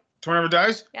 Thank you. Tomorrow Never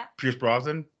Dies. Yeah. Pierce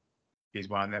Brosnan. James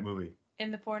Bond in that movie.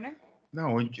 In The Foreigner.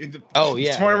 No. Oh,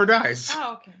 yeah. Tomorrow Never Dies.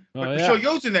 Oh, okay. But Michelle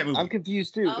Yeoh's in that movie. I'm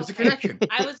confused too. It's a connection.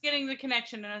 I was getting the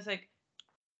connection, and I was like,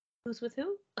 "Who's with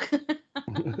who?"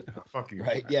 Fuck you.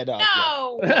 Right? Yeah, no.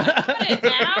 No. Cut it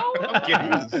now.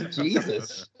 I'm kidding.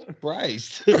 Jesus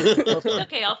Christ. It's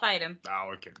okay, I'll fight him.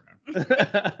 Oh, okay, man.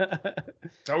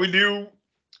 That's how we do.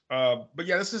 But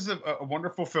yeah, this is a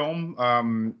wonderful film,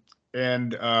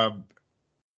 and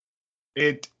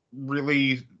it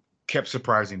really kept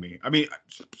surprising me. I mean,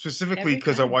 specifically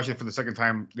because I watched it for the second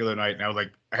time the other night, and I was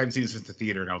like, I hadn't seen this since the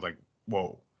theater, and I was like,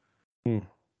 whoa.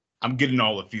 I'm getting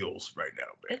all the feels right now,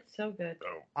 man. It's so good.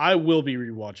 I will be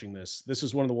rewatching this. This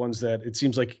is one of the ones that it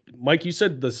seems like, Mike, you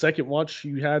said the second watch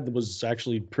you had was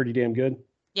actually pretty damn good.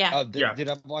 Yeah. Did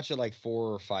I watch it like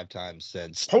 4 or 5 times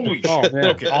since? Holy shit! Man.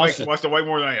 Okay, awesome. I watched it way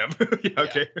more than I am.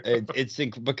 Okay. It's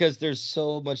because there's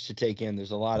so much to take in.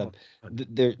 There's a lot of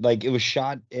there. Like, it was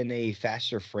shot in a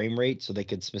faster frame rate, so they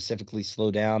could specifically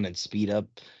slow down and speed up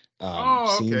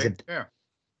scenes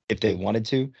if they wanted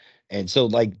to. And so,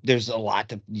 like, there's a lot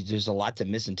to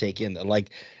miss and take in.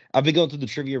 Like, I've been going through the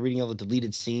trivia, reading all the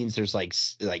deleted scenes. There's like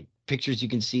pictures you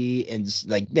can see, and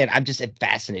like, man, I'm just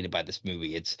fascinated by this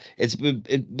movie. It's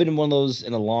been one of those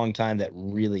in a long time that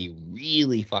really,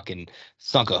 really fucking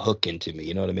sunk a hook into me.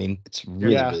 You know what I mean? It's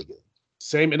really, really good.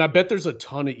 Same, and I bet there's a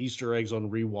ton of Easter eggs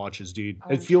on rewatches, dude.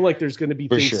 I feel like there's going to be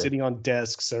things sitting on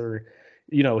desks or,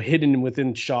 hidden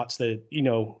within shots that,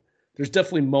 there's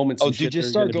definitely moments. Oh, dude, just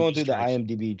start going through the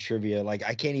IMDb trivia. Like,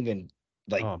 I can't even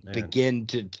begin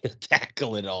to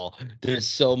tackle it all. There's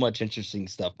so much interesting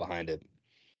stuff behind it.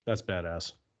 That's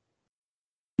badass.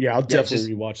 Yeah, I'll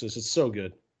definitely rewatch this. It's so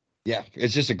good. Yeah,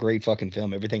 it's just a great fucking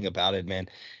film. Everything about it, man.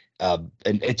 And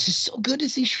it's just so good to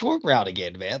see Short Route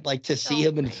again, man. Like, to see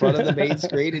him in front of the main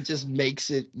screen, it just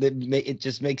makes it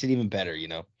even better,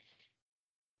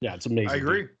 Yeah, it's amazing. I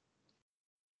agree.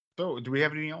 So, do we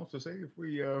have anything else to say if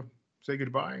we say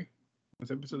goodbye on this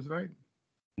episode tonight?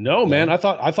 No, man. I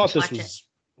thought this was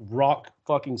rock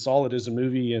fucking solid as a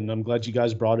movie, and I'm glad you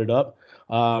guys brought it up.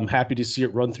 I'm happy to see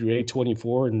it run through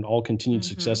A24 and all continued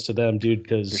success to them, dude,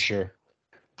 because for sure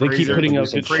they keep putting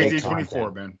out good crazy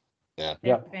A24, man. Yeah,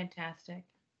 fantastic.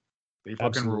 They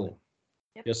fucking rule.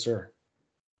 Yep. Yes, sir.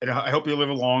 And I hope you live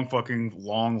a long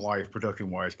life production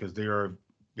wise, because they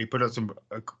put out some.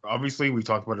 Obviously, we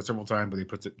talked about it several times, but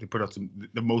they put out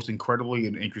the most incredibly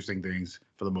and interesting things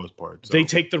for the most part. So they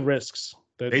take the risks.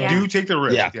 They do take the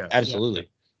risk. Yeah, absolutely.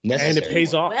 And it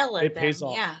pays off. It pays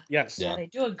off. Yeah. Yes. Yeah, they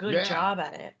do a good job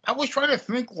at it. I was trying to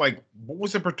think, like, what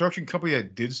was the production company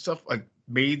that did stuff like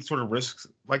made sort of risks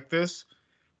like this?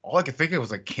 All I could think of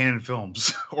was like Canon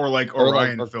Films or like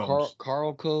Orion Films.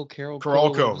 Carolco.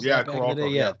 Yeah,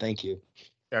 Carolco. Yeah, thank you.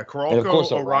 Yeah,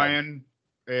 Carolco, Orion,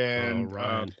 and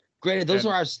granted, those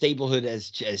are our stablehood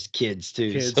as kids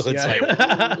too. So it's like,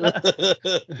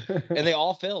 and they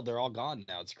all failed. They're all gone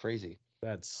now. It's crazy.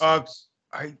 That's I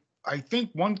think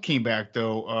one came back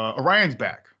though. Orion's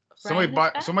back. Somebody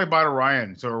bought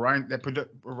Orion. So Orion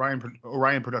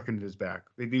Orion production is back.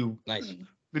 They do nice.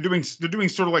 They're doing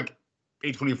sort of like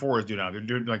A24 is do now. They're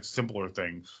doing like simpler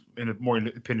things and more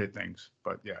independent things.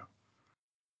 But yeah.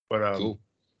 But cool.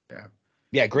 Yeah.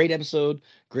 Yeah, great episode,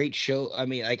 great show. I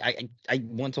mean, I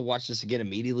want to watch this again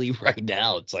immediately right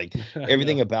now. It's like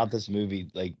everything about this movie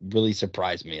like really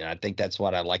surprised me, and I think that's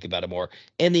what I like about it more,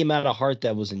 and the amount of heart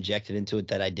that was injected into it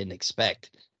that I didn't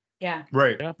expect. Yeah.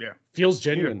 Right. Yeah. Yeah. Feels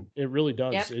genuine. It really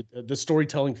does. Yep. The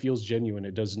storytelling feels genuine.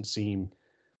 It doesn't seem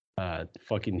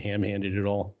fucking ham-handed at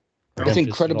all. It's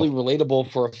incredibly relatable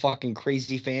for a fucking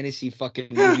crazy fantasy fucking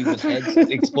movie with heads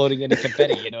exploding into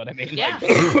confetti. You know what I mean? Yeah,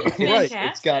 like,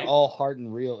 it's got all heart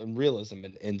and realism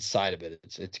inside of it.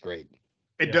 It's great.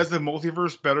 It does the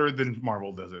multiverse better than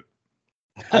Marvel does it.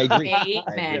 I agree.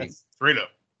 Amen. Straight up.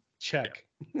 Check.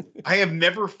 I have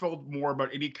never felt more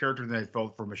about any character than I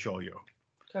felt for Michelle Yeoh.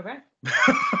 Correct.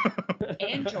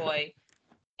 And Joy.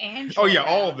 And oh yeah,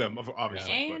 all of them,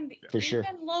 obviously. And for sure.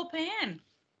 Even Lopan.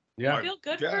 Yeah. I feel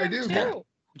good for I him do. too.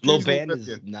 Lopan is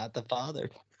not the father.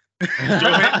 Joe,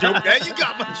 you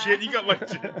got my shit. You got my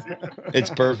shit.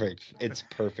 It's perfect. It's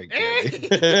perfect. That's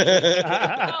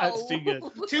too good.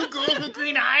 2 girls with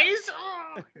green eyes.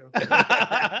 Oh. Get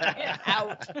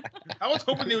out. I was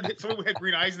hoping someone would have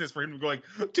green eyes in this for him to go like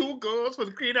 2 girls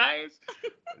with green eyes.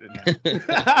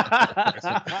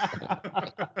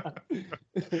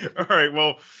 All right.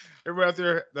 Well, everybody out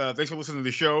there, thanks for listening to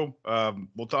the show.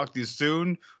 We'll talk to you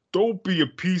soon. Don't be a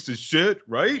piece of shit,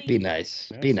 right? Be nice.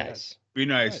 Be nice. Be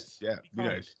nice. Yeah, be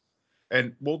nice.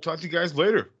 And we'll talk to you guys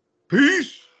later.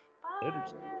 Peace.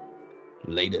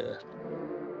 Later.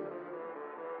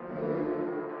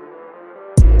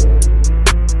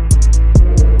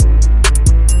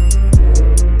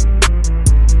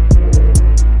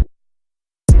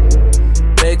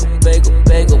 Bagel,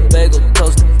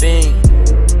 toasted bean.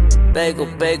 Bagel,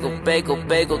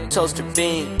 toasted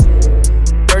bean.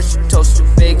 First you toast your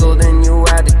bagel, then you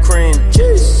add the cream.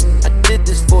 Cheers. I did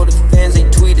this for the fans, they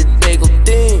tweeted bagel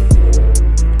thing.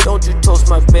 Don't you toast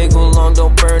my bagel long,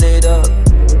 don't burn it.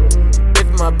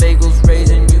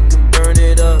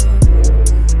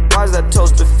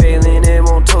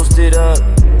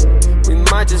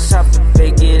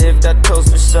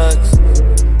 sucks.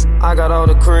 I got all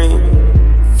the cream,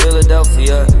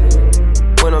 Philadelphia.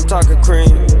 When I'm talking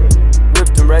cream,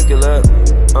 whipped and regular.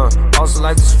 Also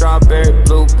like the strawberry,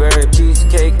 blueberry,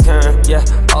 cheesecake kind. Yeah,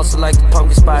 also like the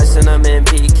pumpkin spice, cinnamon,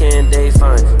 pecan, they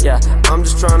fine. Yeah, I'm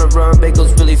just trying to run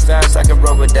bagels really fast, I can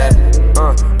run with that.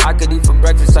 I could eat for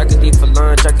breakfast, I could eat for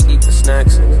lunch, I could eat for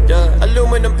snacks. Yeah,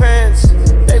 aluminum pants,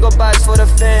 bagel bites for the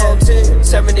fans.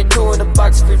 72 in the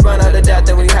box, if we run out of that,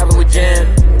 then we have it with jam.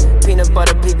 Peanut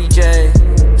butter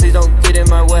PBJ, please don't get in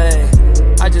my way.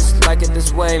 I just like it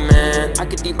this way, man. I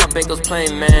could eat my bagels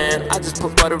plain, man. I just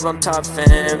put butter on top,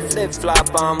 fam. Flip flop,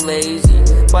 I'm lazy,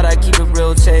 but I keep it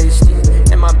real tasty.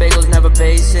 And my bagels never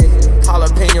basic.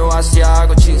 Jalapeno,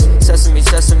 Asiago cheese. Sesame,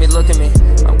 sesame, look at me.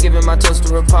 I'm giving my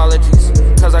toaster apologies,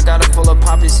 cause I got it full of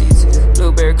poppy seeds.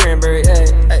 Blueberry, cranberry, hey.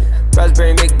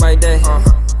 Raspberry make my day.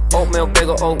 Oatmeal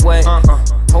bagel, oat way.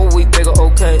 Whole wheat bagel,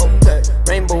 okay.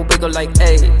 Rainbow bagel like,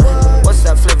 hey. What's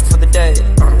that flavor for the day?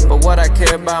 But what I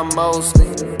care about mostly,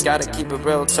 gotta keep it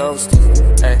real toasty.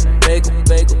 Hey, bagel,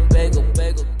 bagel, bagel, bagel.